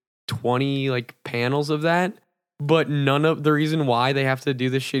 20 like panels of that. But none of the reason why they have to do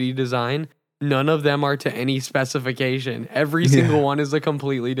this shitty design, none of them are to any specification. Every single one is a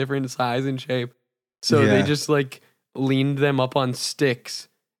completely different size and shape. So they just like leaned them up on sticks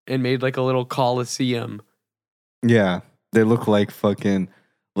and made like a little coliseum. Yeah. They look like fucking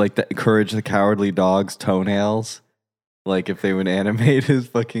like the Courage the Cowardly Dog's toenails. Like if they would animate his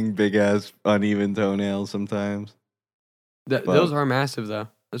fucking big ass uneven toenails sometimes. Those are massive though.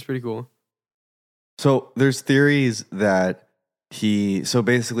 That's pretty cool. So there's theories that so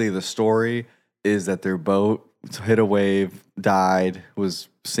basically the story is that their boat hit a wave, died, was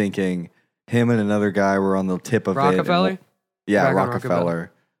sinking. Him and another guy were on the tip of Rockefeller? it. Yeah, Back on Rockefeller.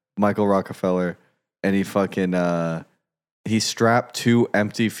 Rockefeller. Michael Rockefeller. And he fucking, he strapped 2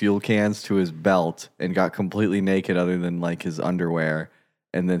 empty fuel cans to his belt and got completely naked other than like his underwear.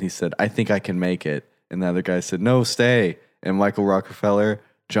 And then he said, I think I can make it. And the other guy said, no, stay. And Michael Rockefeller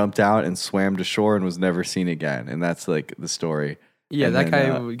jumped out and swam to shore and was never seen again. And that's like the story. Yeah, And that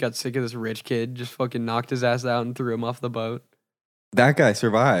then, guy got sick of this rich kid, just fucking knocked his ass out and threw him off the boat. That guy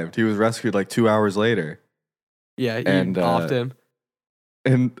survived. He was rescued like 2 hours later. Yeah, he And, offed him.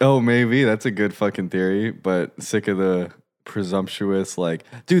 And maybe that's a good fucking theory, but sick of the presumptuous, like,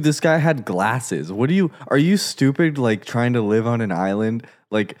 dude, this guy had glasses. Are you stupid, like, trying to live on an island?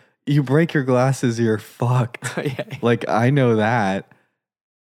 Like, you break your glasses, you're fucked. Yeah. Like, I know that.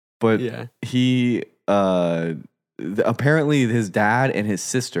 But Yeah. he, apparently his dad and his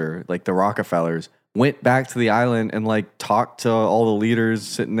sister, like the Rockefellers, went back to the island and, like, talked to all the leaders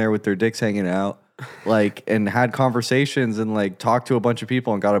sitting there with their dicks hanging out. Like, and had conversations and like talked to a bunch of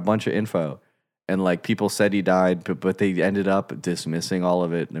people and got a bunch of info. And like people said he died, but they ended up dismissing all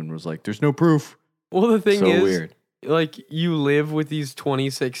of it and was like, there's no proof. Well, the thing So is, weird. like, you live with these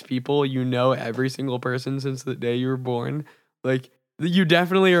 26 people. You know every single person since the day you were born. Like, you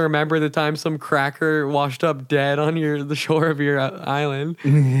definitely remember the time some cracker washed up dead on the shore of your island.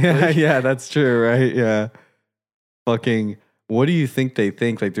 Yeah, that's true, right? Yeah. Fucking, what do you think they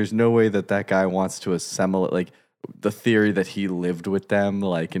think? Like, there's no way that guy wants to assemble it. Like, the theory that he lived with them,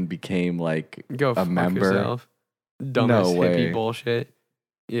 like, and became like Go a fuck member. yourself. Dumbass No way. hippie bullshit.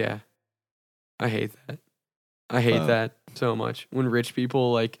 Yeah. I hate that. I hate that so much. When rich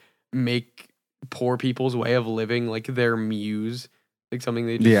people like make poor people's way of living like their muse, like something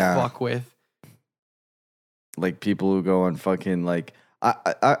they just fuck with. Like people who go on fucking like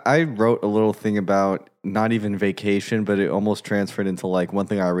I wrote a little thing about not even vacation, but it almost transferred into like one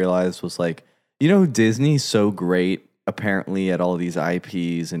thing I realized was like, you know, Disney's so great apparently at all these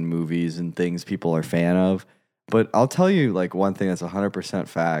IPs and movies and things people are a fan of. But I'll tell you like one thing that's 100%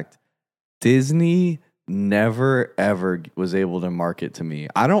 fact. Disney never ever was able to market to me.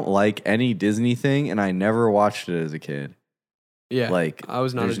 I don't like any Disney thing and I never watched it as a kid. Yeah. Like I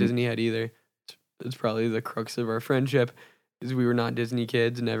was not a there's Disney head either. It's probably the crux of our friendship is we were not Disney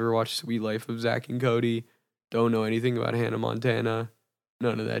kids, never watched Sweet Life of Zach and Cody, don't know anything about Hannah Montana,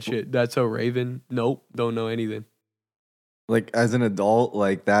 none of that shit. That's So Raven, nope, don't know anything. Like as an adult,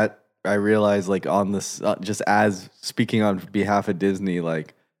 like that, I realized like on this, just as speaking on behalf of Disney,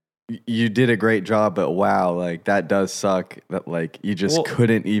 like you did a great job, but wow, like that does suck that like you just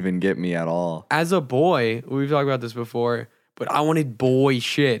couldn't even get me at all. As a boy, we've talked about this before, but I wanted boy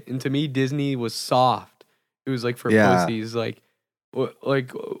shit. And to me, Disney was soft. It was like for pussies. Like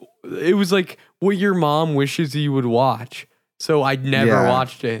it was like what your mom wishes you would watch. So I never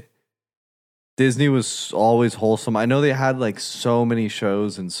watched it. Disney was always wholesome. I know they had like so many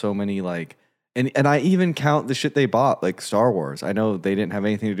shows and so many like, and I even count the shit they bought, like Star Wars. I know they didn't have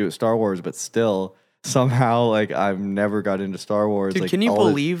anything to do with Star Wars, but still somehow like I've never got into Star Wars. Dude, like, can you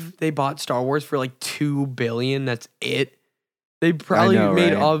believe they bought Star Wars for like $2 billion? That's it. They probably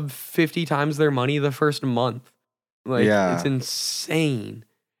made of 50 times their money the first month. Like it's insane.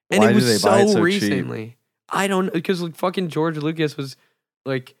 And it was so recently. Cheap? I don't know, because like fucking George Lucas was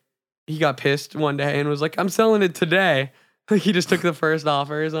like, he got pissed one day and was like, I'm selling it today. Like he just took the first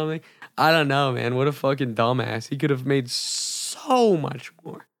offer or something. I don't know, man. What a fucking dumbass. He could have made so much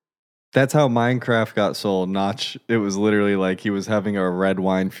more. That's how Minecraft got sold. Notch. It was literally like he was having a red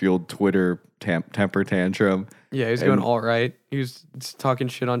wine fueled Twitter temper tantrum. Yeah, he was going all right. He was talking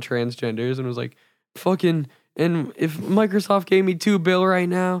shit on transgenders and was like, fucking, and if Microsoft gave me $2 billion right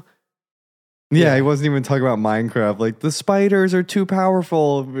now. Yeah, he wasn't even talking about Minecraft. Like, the spiders are too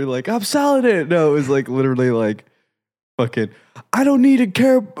powerful. We're like, I'm selling it. No, it was like literally like, fucking, I don't need to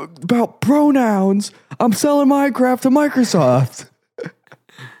care about pronouns. I'm selling Minecraft to Microsoft.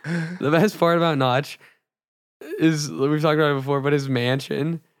 The best part about Notch is, we've talked about it before, but his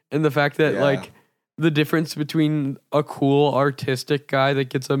mansion and the fact that like the difference between a cool artistic guy that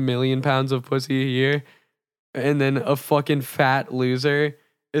gets 1 million pounds of pussy a year and then a fucking fat loser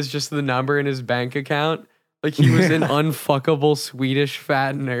is just the number in his bank account. Like he was an unfuckable Swedish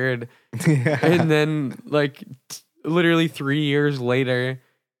fat nerd. And then like literally 3 years later,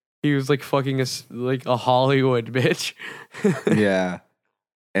 he was like fucking a Hollywood bitch. Yeah.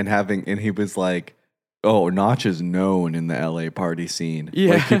 And he was like, oh, Notch is known in the LA party scene.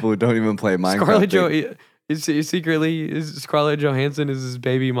 Yeah. Like people who don't even play Minecraft. Scarlett He's secretly Scarlett Johansson is his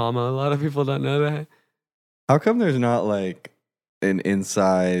baby mama. A lot of people don't know that. How come there's not like an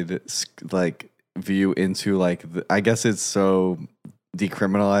inside like view into like I guess it's so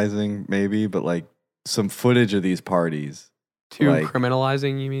decriminalizing maybe, but like some footage of these parties. Too Like-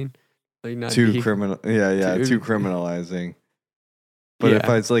 criminalizing, you mean? Like not Too de- criminal, Too- too criminalizing. But if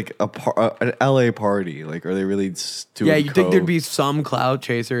Yeah. it's like an LA party, like are they really doing Yeah, you think there'd coke? be some cloud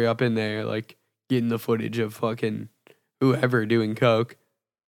chaser up in there, like getting the footage of fucking whoever doing coke.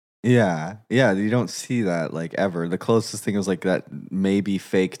 Yeah, you don't see that like ever. The closest thing was like that maybe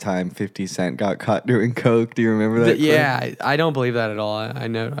fake time 50 Cent got caught doing coke. Do you remember that? clip? Yeah, I don't believe that at all. I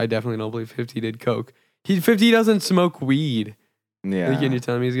know, I definitely don't believe 50 did coke. 50 doesn't smoke weed. Yeah. Like, and you're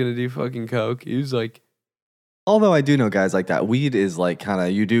telling me he's gonna do fucking coke? He was like, Although I do know guys like that. Weed is like kind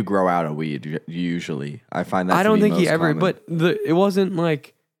of you do grow out of weed usually. I find that. I to don't be think he most ever. common. But it wasn't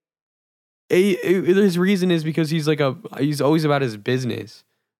like. His reason is because he's always about his business.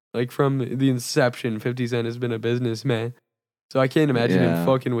 Like from the inception, 50 Cent has been a businessman. So I can't imagine Yeah. him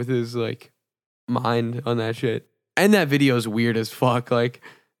fucking with his like mind on that shit. And that video is weird as fuck. Like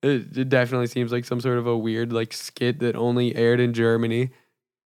it definitely seems like some sort of a weird like skit that only aired in Germany.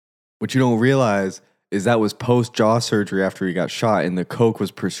 What you don't realize is that was post jaw surgery after he got shot, and the coke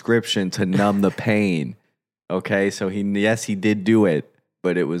was prescription to numb the pain. Okay, so he did do it,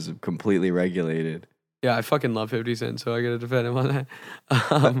 but it was completely regulated. Yeah, I fucking love 50 Cent, so I gotta defend him on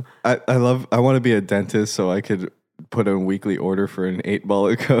that. I want to be a dentist so I could put a weekly order for an 8-ball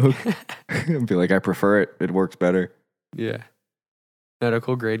of coke and be like, I prefer it. It works better. Yeah.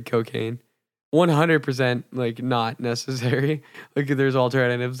 Medical grade cocaine. 100% like not necessary. Like there's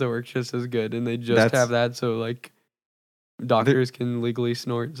alternatives that work just as good and they just That's- have that so like doctors can legally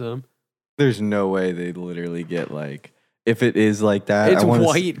snort some. There's no way they literally get like, if it is like that, It's I wanna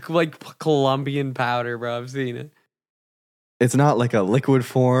white like Colombian powder, bro. I've seen it. it's not like a liquid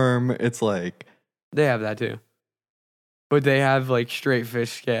form. It's like, They have that too. But they have like straight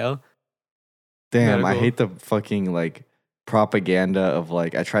fish scale. damn, I Medical. hate the fucking like propaganda of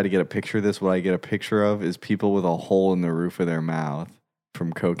like, I try to get a picture of this. What I get a picture of is people with a hole in the roof of their mouth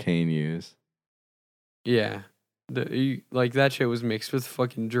from cocaine use. Yeah. Like that shit was mixed with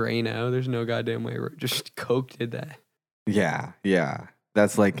fucking Drano. There's no goddamn way just Coke did that. Yeah.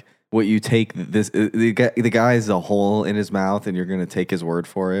 That's like what you take this. The guy has a hole in his mouth, and you're gonna take his word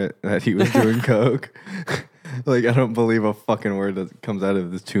for it that he was doing coke. Like I don't believe a fucking word that comes out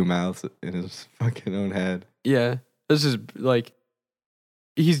of his two mouths in his fucking own head. Yeah. This is like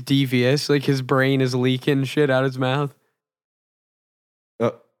he's devious. Like his brain is leaking shit out his mouth.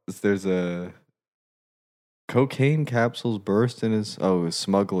 Oh, there's a cocaine capsules burst in his. Oh, a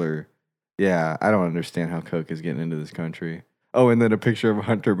smuggler. Yeah, I don't understand how coke is getting into this country. Oh, and then a picture of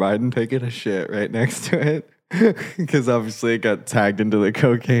Hunter Biden taking a shit right next to it. Because obviously it got tagged into the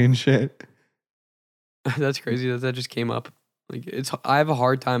cocaine shit. That's crazy that just came up. Like I have a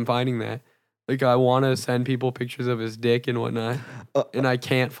hard time finding that. Like I want to send people pictures of his dick and whatnot, and I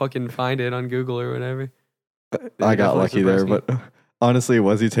can't fucking find it on Google or whatever. I got Definitely lucky there, surprised but honestly,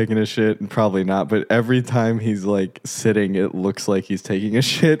 was he taking a shit? Probably not. But every time he's like sitting, it looks like he's taking a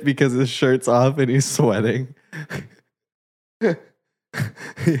shit because his shirt's off and he's sweating.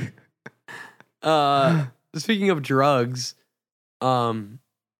 Speaking of drugs, I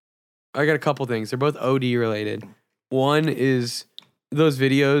got a couple things. They're both OD related. One is those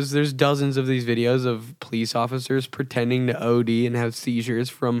videos. There's dozens of these videos of police officers pretending to OD and have seizures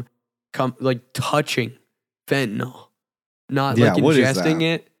from like touching fentanyl, not Yeah, like what is ingesting that?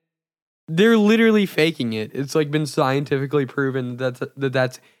 it. They're literally faking it. It's like been scientifically proven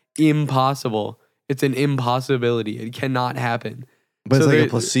that's impossible. It's an impossibility. It cannot happen. But it's So like they- a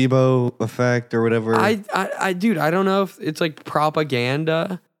placebo effect or whatever. Dude, I don't know if it's like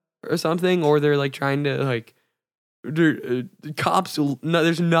propaganda or something, or they're like trying to like, dude, cops. No,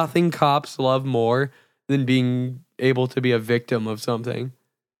 there's nothing cops love more than being able to be a victim of something.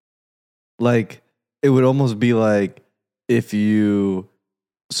 Like it would almost be like if you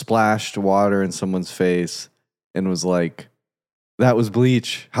splashed water in someone's face and was like, "That was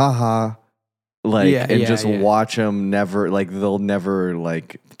bleach," haha. Like Yeah, and yeah, just yeah. watch them never like they'll never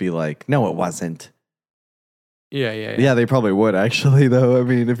like be like, "No, it wasn't." Yeah. Yeah, they probably would actually though. I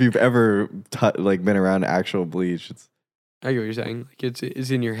mean, if you've ever like been around actual bleach, it's I get what you're saying. Like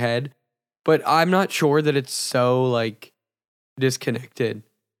it's in your head, but I'm not sure that it's so like disconnected.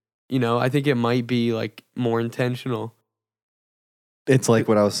 You know, I think it might be like more intentional. it's like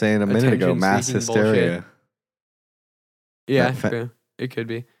what I was saying a minute ago, mass Attention-seeking hysteria. Yeah, That true. It could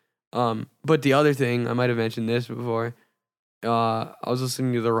be. But the other thing, I might have mentioned this before. I was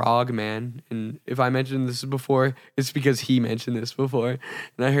listening to the Rog Man, and if I mentioned this before, it's because he mentioned this before,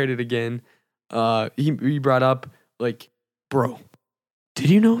 and I heard it again. He brought up like, bro, did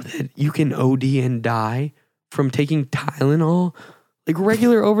you know that you can OD and die from taking Tylenol, like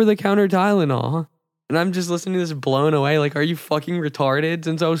regular over the counter Tylenol? And I'm just listening to this blown away. Like, are you fucking retarded?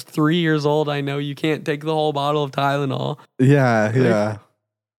 Since I was 3 years old, I know you can't take the whole bottle of Tylenol. Yeah, yeah.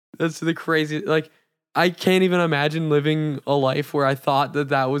 That's the crazy. Like, I can't even imagine living a life where I thought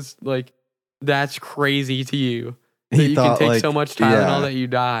that was like, that's crazy to you. That you can take so much Tylenol that you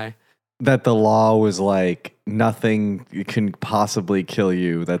die. That the law was like, nothing can possibly kill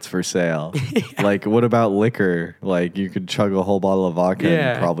you that's for sale. Yeah. Like, what about liquor? Like, you could chug a whole bottle of vodka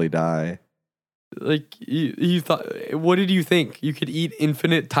Yeah. and probably die. Like, you thought, what did you think? You could eat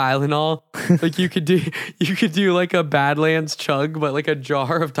infinite Tylenol? Like, you could do like a Badlands chug, but like a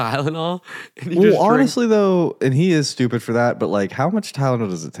jar of Tylenol. And you just drink. Honestly, though, and he is stupid for that, but like, how much Tylenol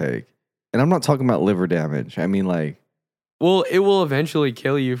does it take? And I'm not talking about liver damage. I mean, like, Well, it will eventually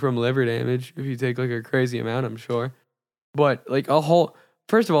kill you from liver damage if you take like a crazy amount, I'm sure. But like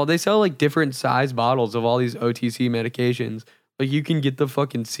first of all, they sell like different size bottles of all these OTC medications. Like you can get the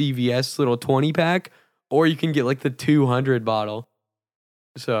fucking CVS little 20 pack, or you can get like the 200 bottle.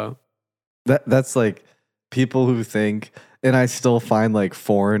 So that's like people who think, and I still find like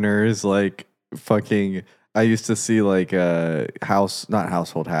foreigners like fucking. I used to see like not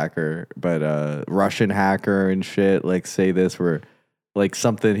household hacker, but Russian hacker and shit like say this where like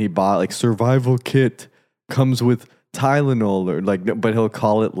something he bought like survival kit comes with Tylenol or like, but he'll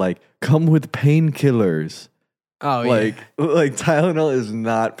call it like come with painkillers. oh Like yeah. Tylenol is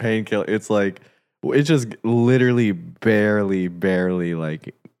not painkiller. It's like it just literally barely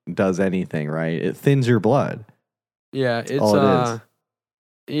like does anything, right? It thins your blood. Yeah, it's all it is.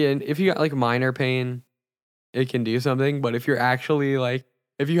 yeah, and if you got like minor pain, it can do something, but if you're actually like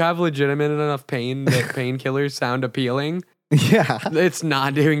if you have legitimate enough pain that painkillers sound appealing, Yeah. it's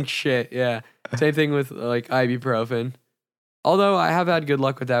not doing shit. Yeah. Same thing with like ibuprofen. Although I have had good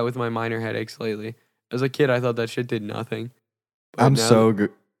luck with that with my minor headaches lately. As a kid, I thought that shit did nothing. But I'm now- so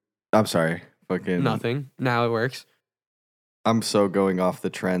good. I'm sorry. Fucking nothing. Now it works. I'm so going off the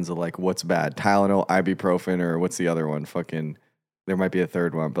trends of like what's bad. Tylenol, ibuprofen, or what's the other one? Fucking there might be a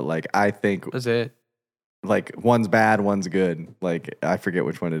third one, but like I think That's it. like one's bad, one's good. Like I forget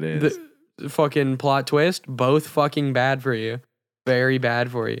which one it is. The fucking plot twist, both fucking bad for you. Very bad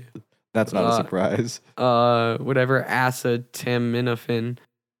for you. That's not a surprise. Whatever acetaminophen,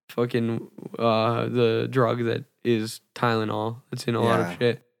 fucking the drug that is Tylenol. It's in a lot of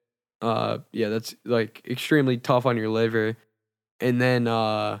shit. Yeah, that's like extremely tough on your liver. And then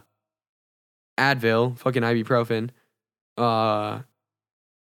Advil, fucking ibuprofen,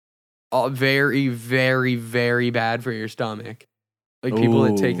 very, very, very bad for your stomach. Like people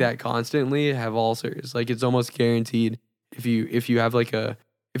that take Ooh. that constantly have ulcers. Like it's almost guaranteed if you have like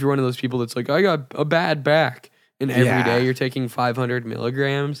if you're one of those people that's like, I got a bad back, and every Yeah. day you're taking 500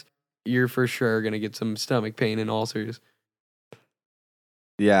 milligrams, you're for sure gonna get some stomach pain and ulcers.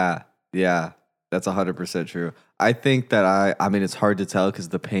 Yeah, that's 100% true. I think that I mean, it's hard to tell because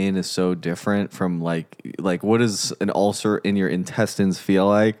the pain is so different from like what does an ulcer in your intestines feel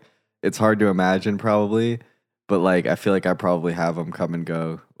like? It's hard to imagine probably, but like I feel like I probably have them come and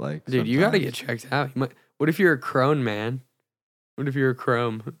go. Like, Dude, you gotta get sometimes. checked out. What if you're a crone, man? What if you're a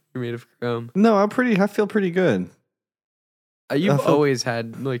chrome? You're made of chrome. No, I feel pretty good. You've I feel- always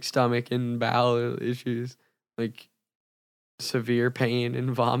had like stomach and bowel issues, like severe pain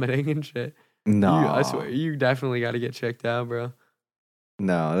and vomiting and shit. No, I swear, you definitely got to get checked out, bro.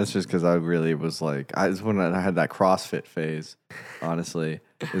 No, that's just because I really was like, I just when I had that CrossFit phase, honestly,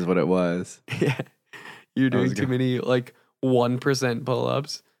 is what it was. Yeah, you're That was doing too good. many like 1%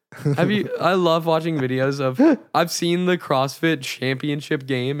 pull-ups. Have you? I love watching videos of. I've seen the CrossFit Championship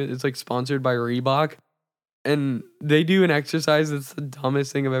game. It's like sponsored by Reebok, and they do an exercise that's the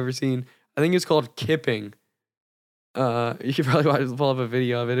dumbest thing I've ever seen. I think it's called kipping. You could probably pull up a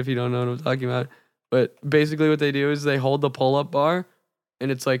video of it if you don't know what I'm talking about. But basically, what they do is they hold the pull-up bar,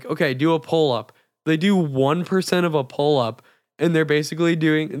 and it's like, okay, do a pull-up. They do 1% of a pull-up, and they're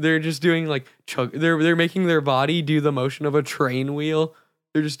just doing like chug. They're making their body do the motion of a train wheel.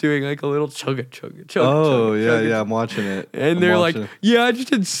 They're just doing like a little chugga. Oh yeah, I'm watching it. And I'm they're like, watching it. yeah, I just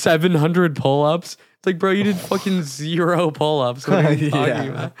did 700 pull-ups. It's like, bro, you did fucking 0 pull-ups. What are you talking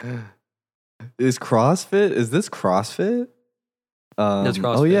about? Is CrossFit? Is this CrossFit? That's Oh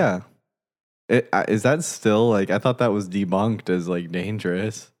CrossFit. yeah. Is that still like? I thought that was debunked as like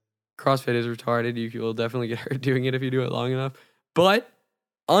dangerous. CrossFit is retarded. You will definitely get hurt doing it if you do it long enough. But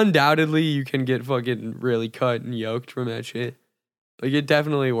undoubtedly you can get fucking really cut and yoked from that shit. Like, it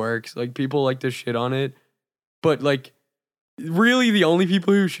definitely works. Like, people like to shit on it. But, like, really the only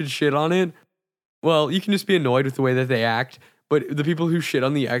people who should shit on it, well, you can just be annoyed with the way that they act. But the people who shit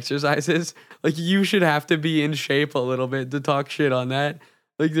on the exercises, like, you should have to be in shape a little bit to talk shit on that.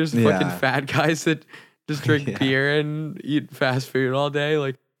 Like, there's fucking fat guys that just drink beer and eat fast food all day.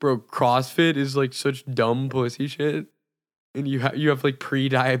 Like, bro, CrossFit is, like, such dumb pussy shit. And you have like,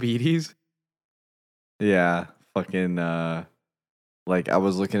 pre-diabetes. Yeah, fucking, like, I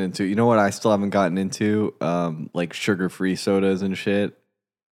was looking into, you know what I still haven't gotten into? Like, sugar-free sodas and shit.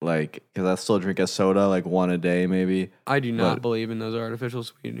 Like, because I still drink a soda, like, one a day, maybe. I do not believe in those artificial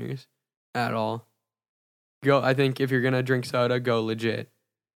sweeteners at all. I think if you're going to drink soda, go legit.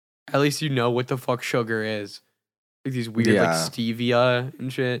 At least you know what the fuck sugar is. Like, these weird, like, stevia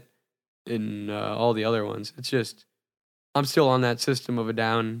and shit. And all the other ones. It's just, I'm still on that System of a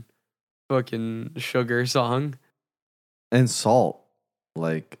Down fucking sugar song. And salt,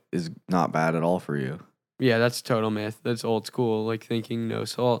 like, is not bad at all for you. Yeah, that's total myth. That's old school, like, thinking no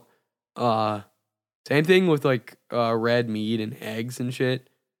salt. Same thing with, like, red meat and eggs and shit.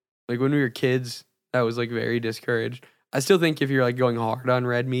 Like, when we were kids, that was, like, very discouraged. I still think if you're, like, going hard on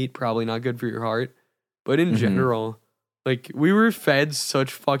red meat, probably not good for your heart. But in general, like, we were fed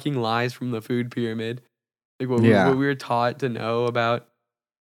such fucking lies from the food pyramid. Like, what we were taught to know about.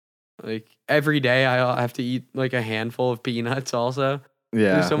 Like, every day I have to eat, like, a handful of peanuts also.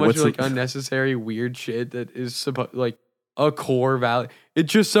 Yeah. There's so much, like, unnecessary weird shit that is like, a core value. It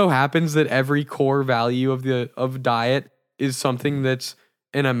just so happens that every core value of diet is something that's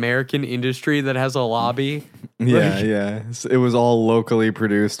an American industry that has a lobby. Yeah, yeah. It was all locally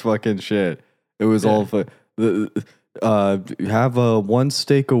produced fucking shit. It was all have one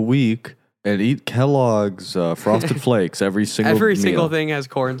steak a week and eat Kellogg's Frosted Flakes every single single thing has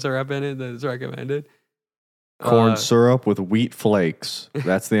corn syrup in it that is recommended. Corn syrup with wheat flakes.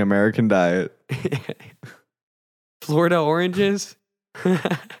 That's the American diet. Florida oranges.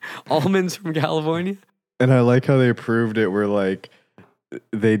 Almonds from California. And I like how they proved it where, like,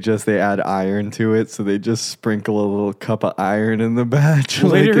 they add iron to it, so they just sprinkle a little cup of iron in the batch.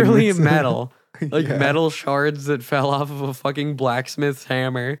 Literally metal. Like, metal shards that fell off of a fucking blacksmith's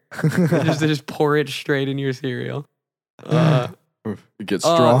hammer. They just pour it straight in your cereal. It gets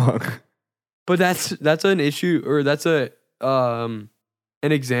strong. But that's an issue, or that's an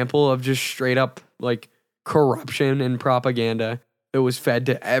example of just straight up, like, corruption and propaganda that was fed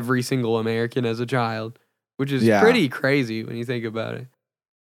to every single American as a child, which is pretty crazy when you think about it.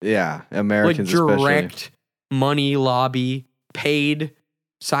 Yeah, Americans, like, direct especially. Money lobby, paid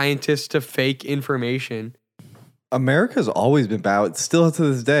scientists to fake information. America's always been bad. Still to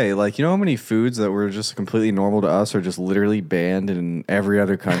this day. Like, you know how many foods that were just completely normal to us are just literally banned in every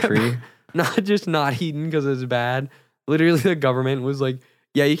other country? Not just not eaten because it's bad. Literally, the government was like,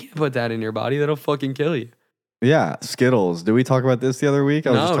 yeah, you can't put that in your body. That'll fucking kill you. Yeah, Skittles. Did we talk about this the other week?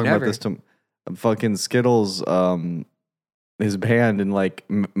 I was just talking about this to fucking Skittles is banned in, like,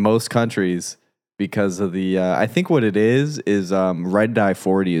 most countries because of the I think what it is red dye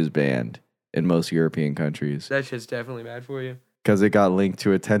 40 is banned in most European countries. That shit's definitely bad for you. Because it got linked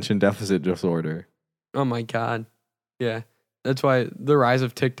to attention deficit disorder. Oh my God. Yeah. That's why the rise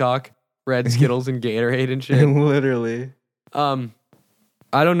of TikTok, red Skittles and Gatorade and shit. Literally. I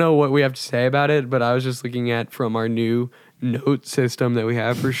don't know what we have to say about it, but I was just looking at from our new note system that we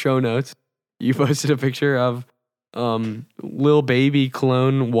have for show notes. You posted a picture of Lil Baby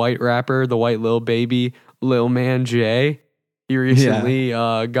clone white rapper, the white Lil Baby, Lil Man J. He recently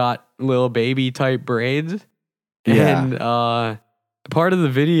got Lil Baby type braids. Yeah. And part of the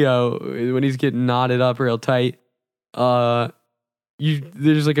video when he's getting knotted up real tight, there's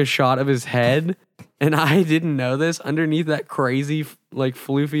like a shot of his head, and I didn't know this, underneath that crazy like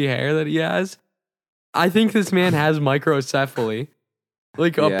floofy hair that he has. I think this man has microcephaly.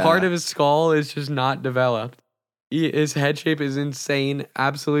 Like, a part of his skull is just not developed. His head shape is insane.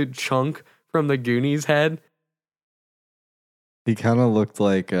 Absolute chunk from the Goonies head. He kind of looked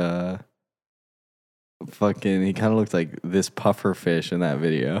like he kind of looked like this puffer fish in that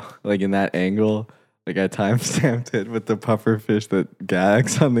video. Like, in that angle, like, I timestamped it with the puffer fish that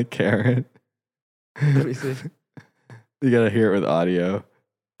gags on the carrot. Let me see. You gotta hear it with audio.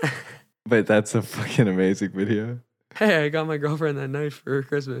 But that's a fucking amazing video. Hey, I got my girlfriend that knife for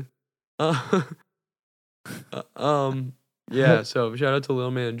Christmas. Yeah, so shout out to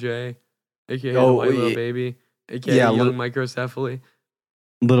Lil Man J, aka the white Lil Baby, aka young microcephaly.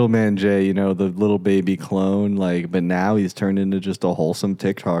 Little Man J, you know, the Little Baby clone, like, but now he's turned into just a wholesome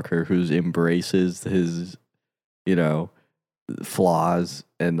TikToker who embraces his, you know, flaws,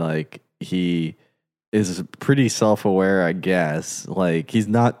 and like he is pretty self-aware, I guess. Like he's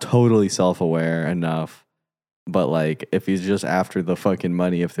not totally self-aware enough, but like if he's just after the fucking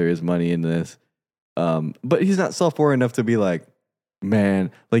money, if there is money in this, but he's not self-aware enough to be like,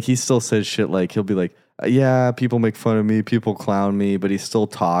 man, like he still says shit like he'll be like, yeah, people make fun of me, people clown me, but he still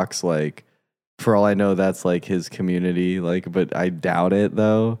talks like, for all I know, that's like his community. Like, but I doubt it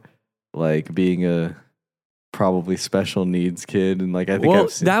though. Like being a probably special needs kid, and like I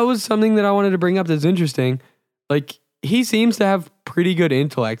think that was something that I wanted to bring up that's interesting. Like he seems to have pretty good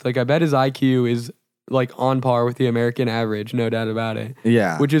intellect. Like I bet his IQ is like on par with the American average, no doubt about it.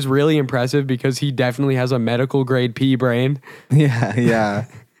 Yeah, which is really impressive because he definitely has a medical grade pea brain. Yeah.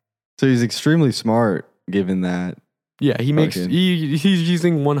 So he's extremely smart, given that. Yeah, he's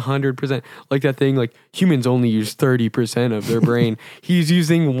using 100%. Like that thing, like humans only use 30% of their brain. He's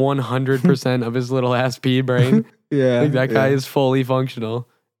using 100% of his little ass pea brain. Yeah. Like that guy is fully functional.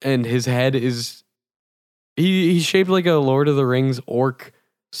 And his head is, he's shaped like a Lord of the Rings orc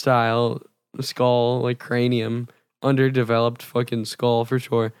style skull, like cranium, underdeveloped fucking skull for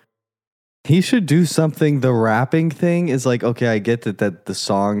sure. He should do something. The rapping thing is like, okay, I get that the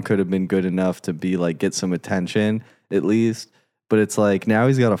song could have been good enough to be like, get some attention at least. But it's like, now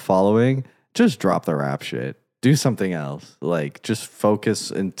he's got a following. Just drop the rap shit. Do something else. Like, just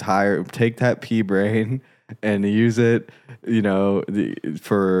focus take that pea brain and use it, you know,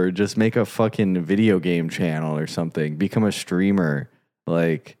 for just make a fucking video game channel or something. Become a streamer.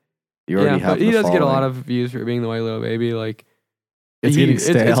 Like, you already have but he does following. get a lot of views for being the white little baby. Like, it's getting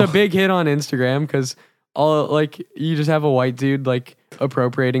stale. It's a big hit on Instagram because all like you just have a white dude like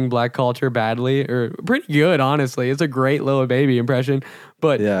appropriating black culture badly, or pretty good, honestly. It's a great Lil Baby impression,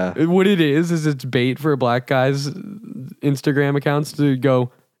 but what it is it's bait for black guys' Instagram accounts to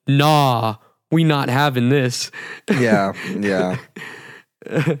go, nah, we not having this. Yeah.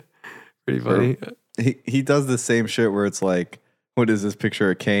 Pretty funny. He does the same shit where it's like, what is this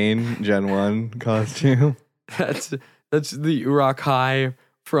picture of Kane Gen 1 costume? That's the Uruk Hai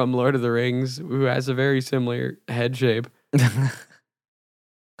from Lord of the Rings, who has a very similar head shape.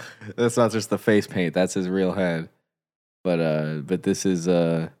 That's not just the face paint, that's his real head. But this is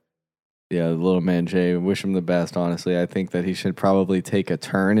little man Jay. Wish him the best, honestly. I think that he should probably take a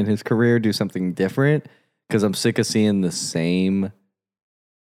turn in his career, do something different, because I'm sick of seeing the same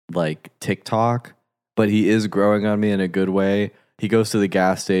like TikTok, but he is growing on me in a good way. He goes to the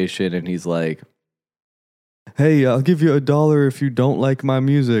gas station and he's like, hey, I'll give you $1 if you don't like my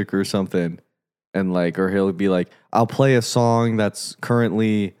music or something. And like, or he'll be like, I'll play a song that's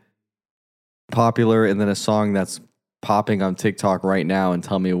currently popular and then a song that's popping on TikTok right now and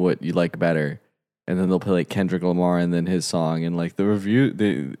tell me what you like better. And then they'll play like Kendrick Lamar and then his song, and like the review,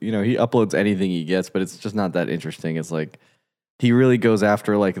 he uploads anything he gets, but it's just not that interesting. It's like, he really goes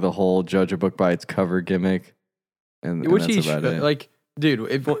after like the whole judge a book by its cover gimmick. And which that's he about it. like,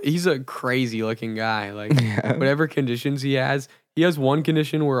 dude, he's a crazy looking guy. Like whatever conditions he has one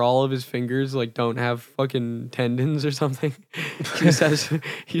condition where all of his fingers like don't have fucking tendons or something. he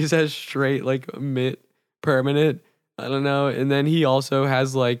just has straight like mid permanent. I don't know. And then he also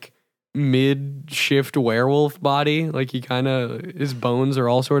has like mid shift werewolf body. Like his bones are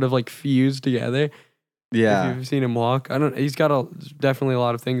all sort of like fused together. Yeah. If you've seen him walk, he's got definitely a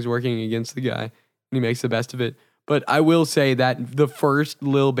lot of things working against the guy, and he makes the best of it. But I will say that the first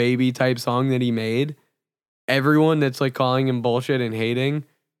Lil Baby type song that he made, everyone that's like calling him bullshit and hating,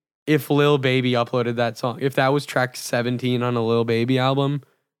 if Lil Baby uploaded that song, if that was track 17 on a Lil Baby album,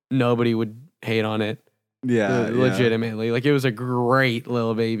 nobody would hate on it. Yeah. Legitimately. Like it was a great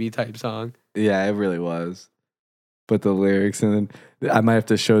Lil Baby type song. Yeah, it really was. But the lyrics, and then I might have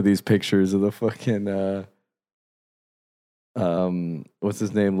to show these pictures of the fucking what's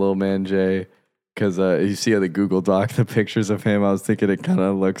his name, Lil Man Jay. Because you see on the Google Doc the pictures of him, I was thinking it kind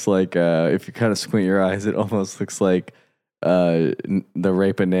of looks like, if you kind of squint your eyes, it almost looks like the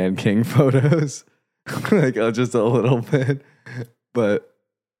Rape of Nanking photos. Like just a little bit. But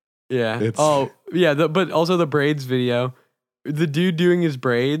yeah. It's, but also the braids video. The dude doing his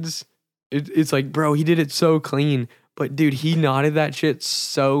braids, it's like, bro, he did it so clean. But dude, he knotted that shit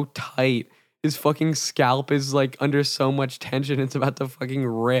so tight. His fucking scalp is like under so much tension, it's about to fucking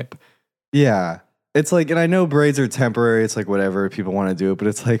rip. Yeah. It's like, and I know braids are temporary. It's like whatever people want to do it, but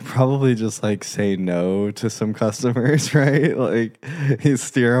it's like probably just like say no to some customers, right? Like you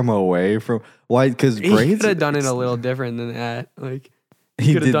steer them away from why? Because braids. He could have done it a little different than that. Like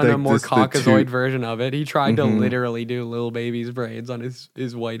he could have done like a more Caucasoid version of it. He tried to literally do Lil Baby's braids on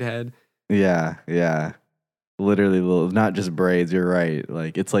his white head. Yeah. Literally, not just braids. You're right.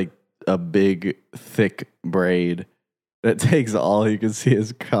 Like it's like a big, thick braid that takes all. You can see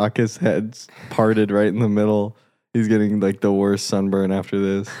his caucus heads parted right in the middle. He's getting like the worst sunburn after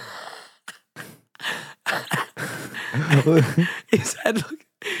this.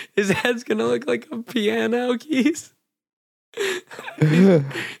 His head's gonna look like a piano keys.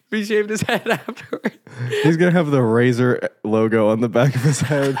 He shaved his head afterwards. He's gonna have the Razor logo on the back of his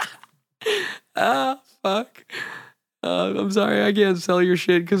head. Fuck. I'm sorry, I can't sell your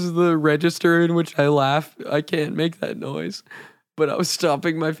shit because of the register in which I laugh. I can't make that noise. But I was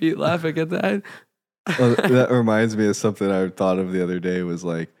stomping my feet laughing at that. That reminds me of something I thought of the other day. Was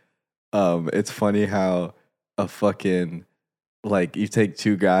like, it's funny how a fucking like you take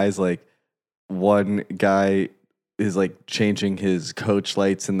two guys, like one guy is like changing his coach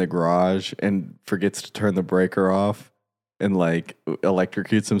lights in the garage and forgets to turn the breaker off and like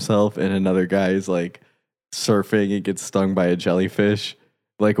electrocutes himself, and another guy is like surfing and gets stung by a jellyfish.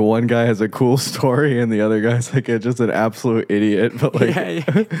 Like one guy has a cool story and the other guy's like just an absolute idiot, but like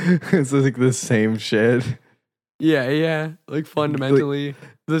it's like the same shit. Yeah. Like fundamentally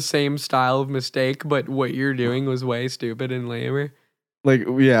the same style of mistake, but what you're doing was way stupid and lamer. Like,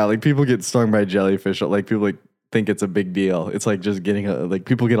 yeah, like people get stung by jellyfish. Like people like think it's a big deal. It's like just getting like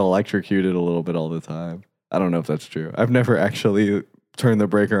people get electrocuted a little bit all the time. I don't know if that's true. I've never actually turned the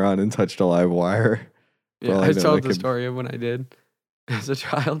breaker on and touched a live wire. Yeah, I told the story of when I did as a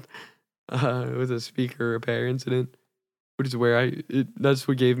child. It was a speaker repair incident, which is where that's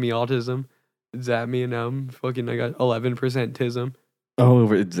what gave me autism. It zapped me, and now I got 11% tism.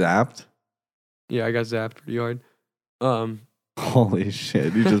 Oh, it zapped? Yeah, I got zapped pretty hard. Holy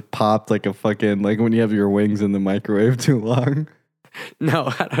shit. You just popped like a fucking, like when you have your wings in the microwave too long. No,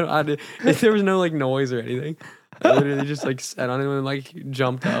 there was no like noise or anything. I literally just like sat on it and like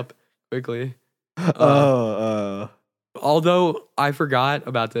jumped up quickly. Although I forgot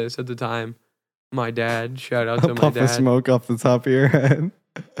about this at the time, my dad, shout out to my puff dad. of smoke off the top of your head.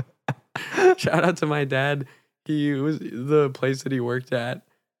 Shout out to my dad. The place that he worked at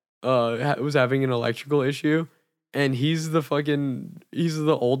was having an electrical issue, and he's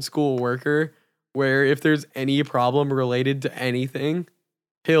the old school worker where if there's any problem related to anything,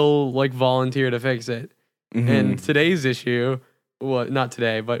 he'll like volunteer to fix it. Mm-hmm. And today's issue, well, not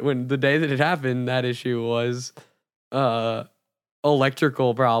today, but when the day that it happened, that issue was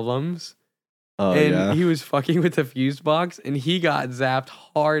electrical problems. He was fucking with the fuse box, and he got zapped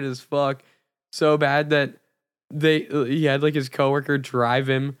hard as fuck, so bad that he had like his coworker drive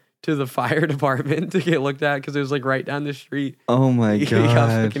him to the fire department to get looked at because it was like right down the street. Oh my god! He got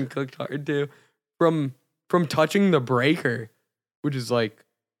fucking cooked hard too from touching the breaker, which is like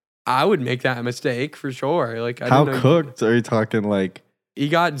I would make that a mistake for sure. Like how cooked are you talking? Like he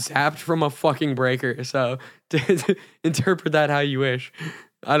got zapped from a fucking breaker. So to interpret that how you wish.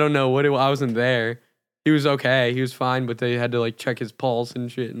 I don't know I wasn't there. He was okay. He was fine, but they had to like check his pulse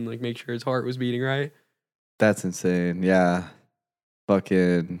and shit and like make sure his heart was beating right. That's insane. Yeah.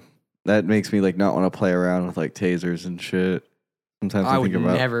 Fucking that makes me like not want to play around with like tasers and shit. Sometimes I think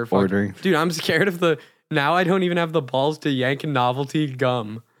about never ordering. Dude, I'm scared of now I don't even have the balls to yank novelty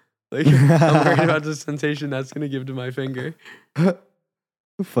gum. Like I'm worried about the sensation that's gonna give to my finger.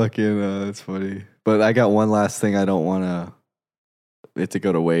 Fucking that's funny. But I got one last thing I don't want it to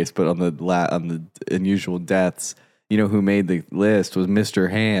go to waste, but on the unusual deaths, you know who made the list was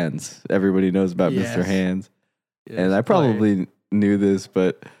Mr. Hands. Everybody knows about Mr. Hands. Yes, and I probably knew this,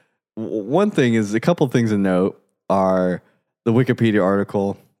 but one thing is a couple things to note are the Wikipedia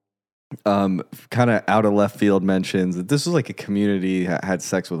article kind of out of left field mentions that this was like a community that had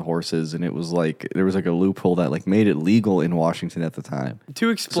sex with horses, and it was like there was like a loophole that like made it legal in Washington at the time. To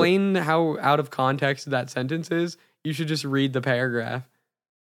explain how out of context that sentence is, you should just read the paragraph.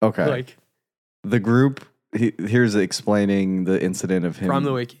 Okay. Like the group here's explaining the incident of him from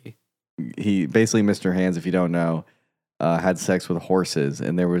the wiki. He basically, Mr. Hands, if you don't know, had sex with horses,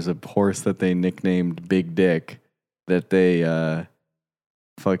 and there was a horse that they nicknamed Big Dick that they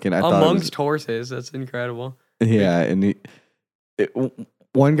amongst horses. That's incredible. Yeah, and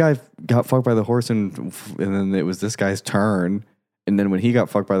one guy got fucked by the horse, and then it was this guy's turn. And then when he got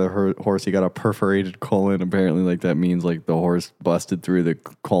fucked by the horse, he got a perforated colon. Apparently, like that means like the horse busted through the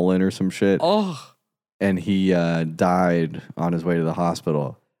colon or some shit. Oh, and he died on his way to the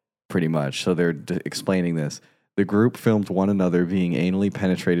hospital, pretty much. So they're explaining this. The group filmed one another being anally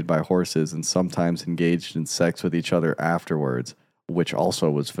penetrated by horses and sometimes engaged in sex with each other afterwards, which also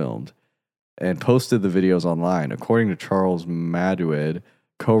was filmed, and posted the videos online. According to Charles Madoued,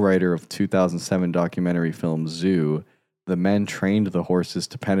 co-writer of the 2007 documentary film Zoo, the men trained the horses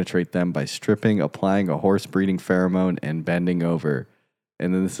to penetrate them by stripping, applying a horse breeding pheromone, and bending over.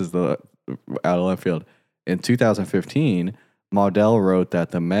 And then this is the out of left field. In 2015, Maudel wrote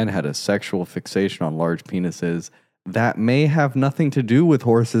that the men had a sexual fixation on large penises that may have nothing to do with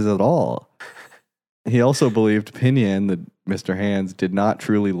horses at all. He also believed Pinion, that Mr. Hands, did not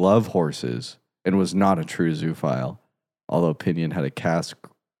truly love horses and was not a true zoophile, although Pinion had a cast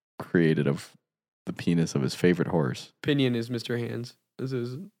created of the penis of his favorite horse. Pinion is Mr. Hands. This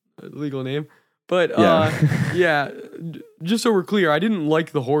is a legal name. But Yeah. yeah, just so we're clear, I didn't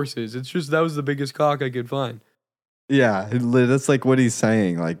like the horses. It's just that was the biggest cock I could find. Yeah, that's like what he's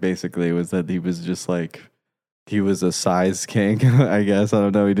saying. Like, basically, was that he was just like, he was a size king, I guess. I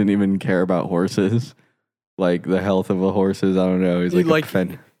don't know. He didn't even care about horses, like the health of the horses. I don't know. He's like,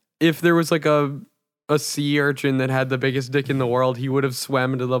 if there was like a sea urchin that had the biggest dick in the world, he would have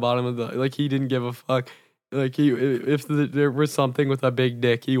swam to the bottom of the. Like, he didn't give a fuck. Like, if there was something with a big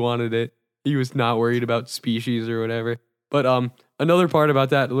dick, he wanted it. He was not worried about species or whatever. But another part about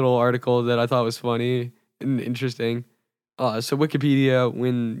that little article that I thought was funny and interesting. So Wikipedia,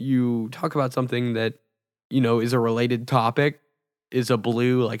 when you talk about something that, you know, is a related topic, is a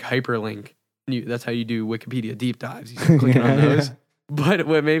blue like hyperlink. That's how you do Wikipedia deep dives. You start clicking on those. But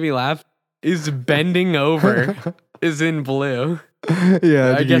what made me laugh is bending over is in blue.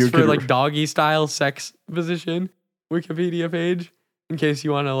 Yeah, I guess for like doggy style sex position Wikipedia page, in case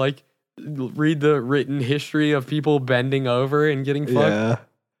you want to like read the written history of people bending over and getting fucked. Yeah.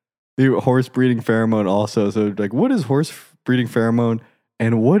 The horse breeding pheromone also. So like, what is horse breeding pheromone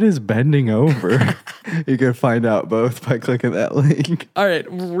and what is bending over? You can find out both by clicking that link. All right,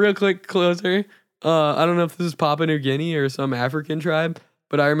 real quick closer. I don't know if this is Papua New Guinea or some African tribe,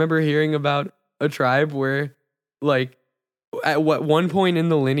 but I remember hearing about a tribe where like at one point in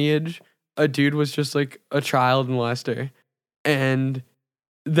the lineage, a dude was just like a child molester, and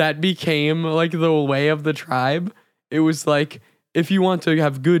that became like the way of the tribe. It was like, if you want to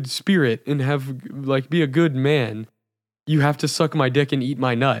have good spirit and have like be a good man, you have to suck my dick and eat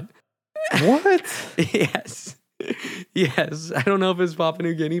my nut. What? Yes. Yes. I don't know if it's Papua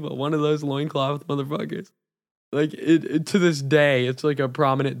New Guinea, but one of those loincloth motherfuckers. Like it to this day, it's like a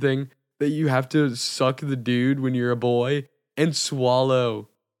prominent thing that you have to suck the dude when you're a boy and swallow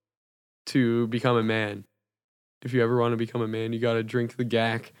to become a man. If you ever want to become a man, you got to drink the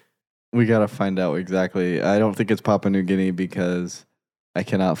gack. We got to find out exactly. I don't think it's Papua New Guinea because I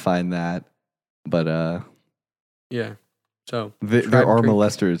cannot find that. But yeah. So there are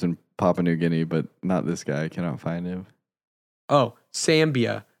molesters in Papua New Guinea, but not this guy. I cannot find him. Oh,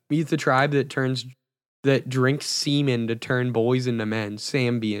 Sambia. Meet the tribe that drinks semen to turn boys into men.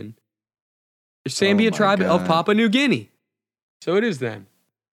 Sambian. Sambia my tribe of God. Papua New Guinea. So it is them.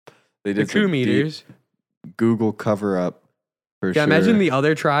 They The did some coup deep meters. Google cover up for Yeah, sure. imagine the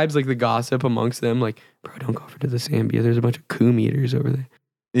other tribes, like the gossip amongst them. Like, bro, don't go over to the Sambia. There's a bunch of coup meters over there.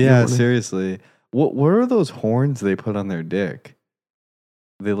 Yeah, wanna- seriously. What are those horns they put on their dick?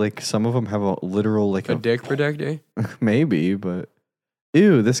 They like, some of them have a literal like A dick protector. maybe, but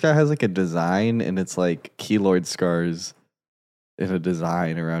ew, this guy has like a design and it's like keloid scars in a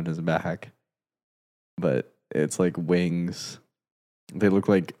design around his back. But it's like wings. They look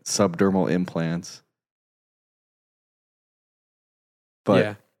like subdermal implants. But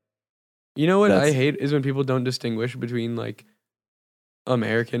yeah. You know what I that's- hate is when people don't distinguish between like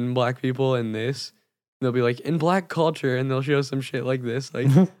American black people and this. They'll be like, in black culture, and they'll show some shit like this. Like,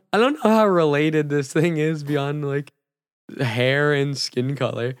 I don't know how related this thing is beyond like hair and skin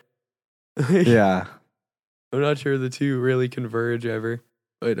color. yeah. I'm not sure the two really converge ever.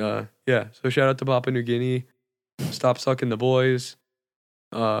 But yeah, so shout out to Papua New Guinea. Stop sucking the boys.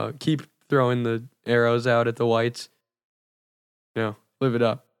 Keep throwing the arrows out at the whites. You know, live it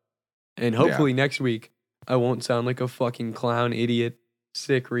up. And hopefully next week I won't sound like a fucking clown idiot,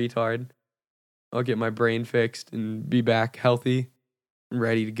 sick retard. I'll get my brain fixed and be back healthy and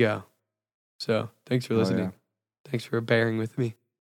ready to go. So thanks for listening. yeah. Thanks for bearing with me.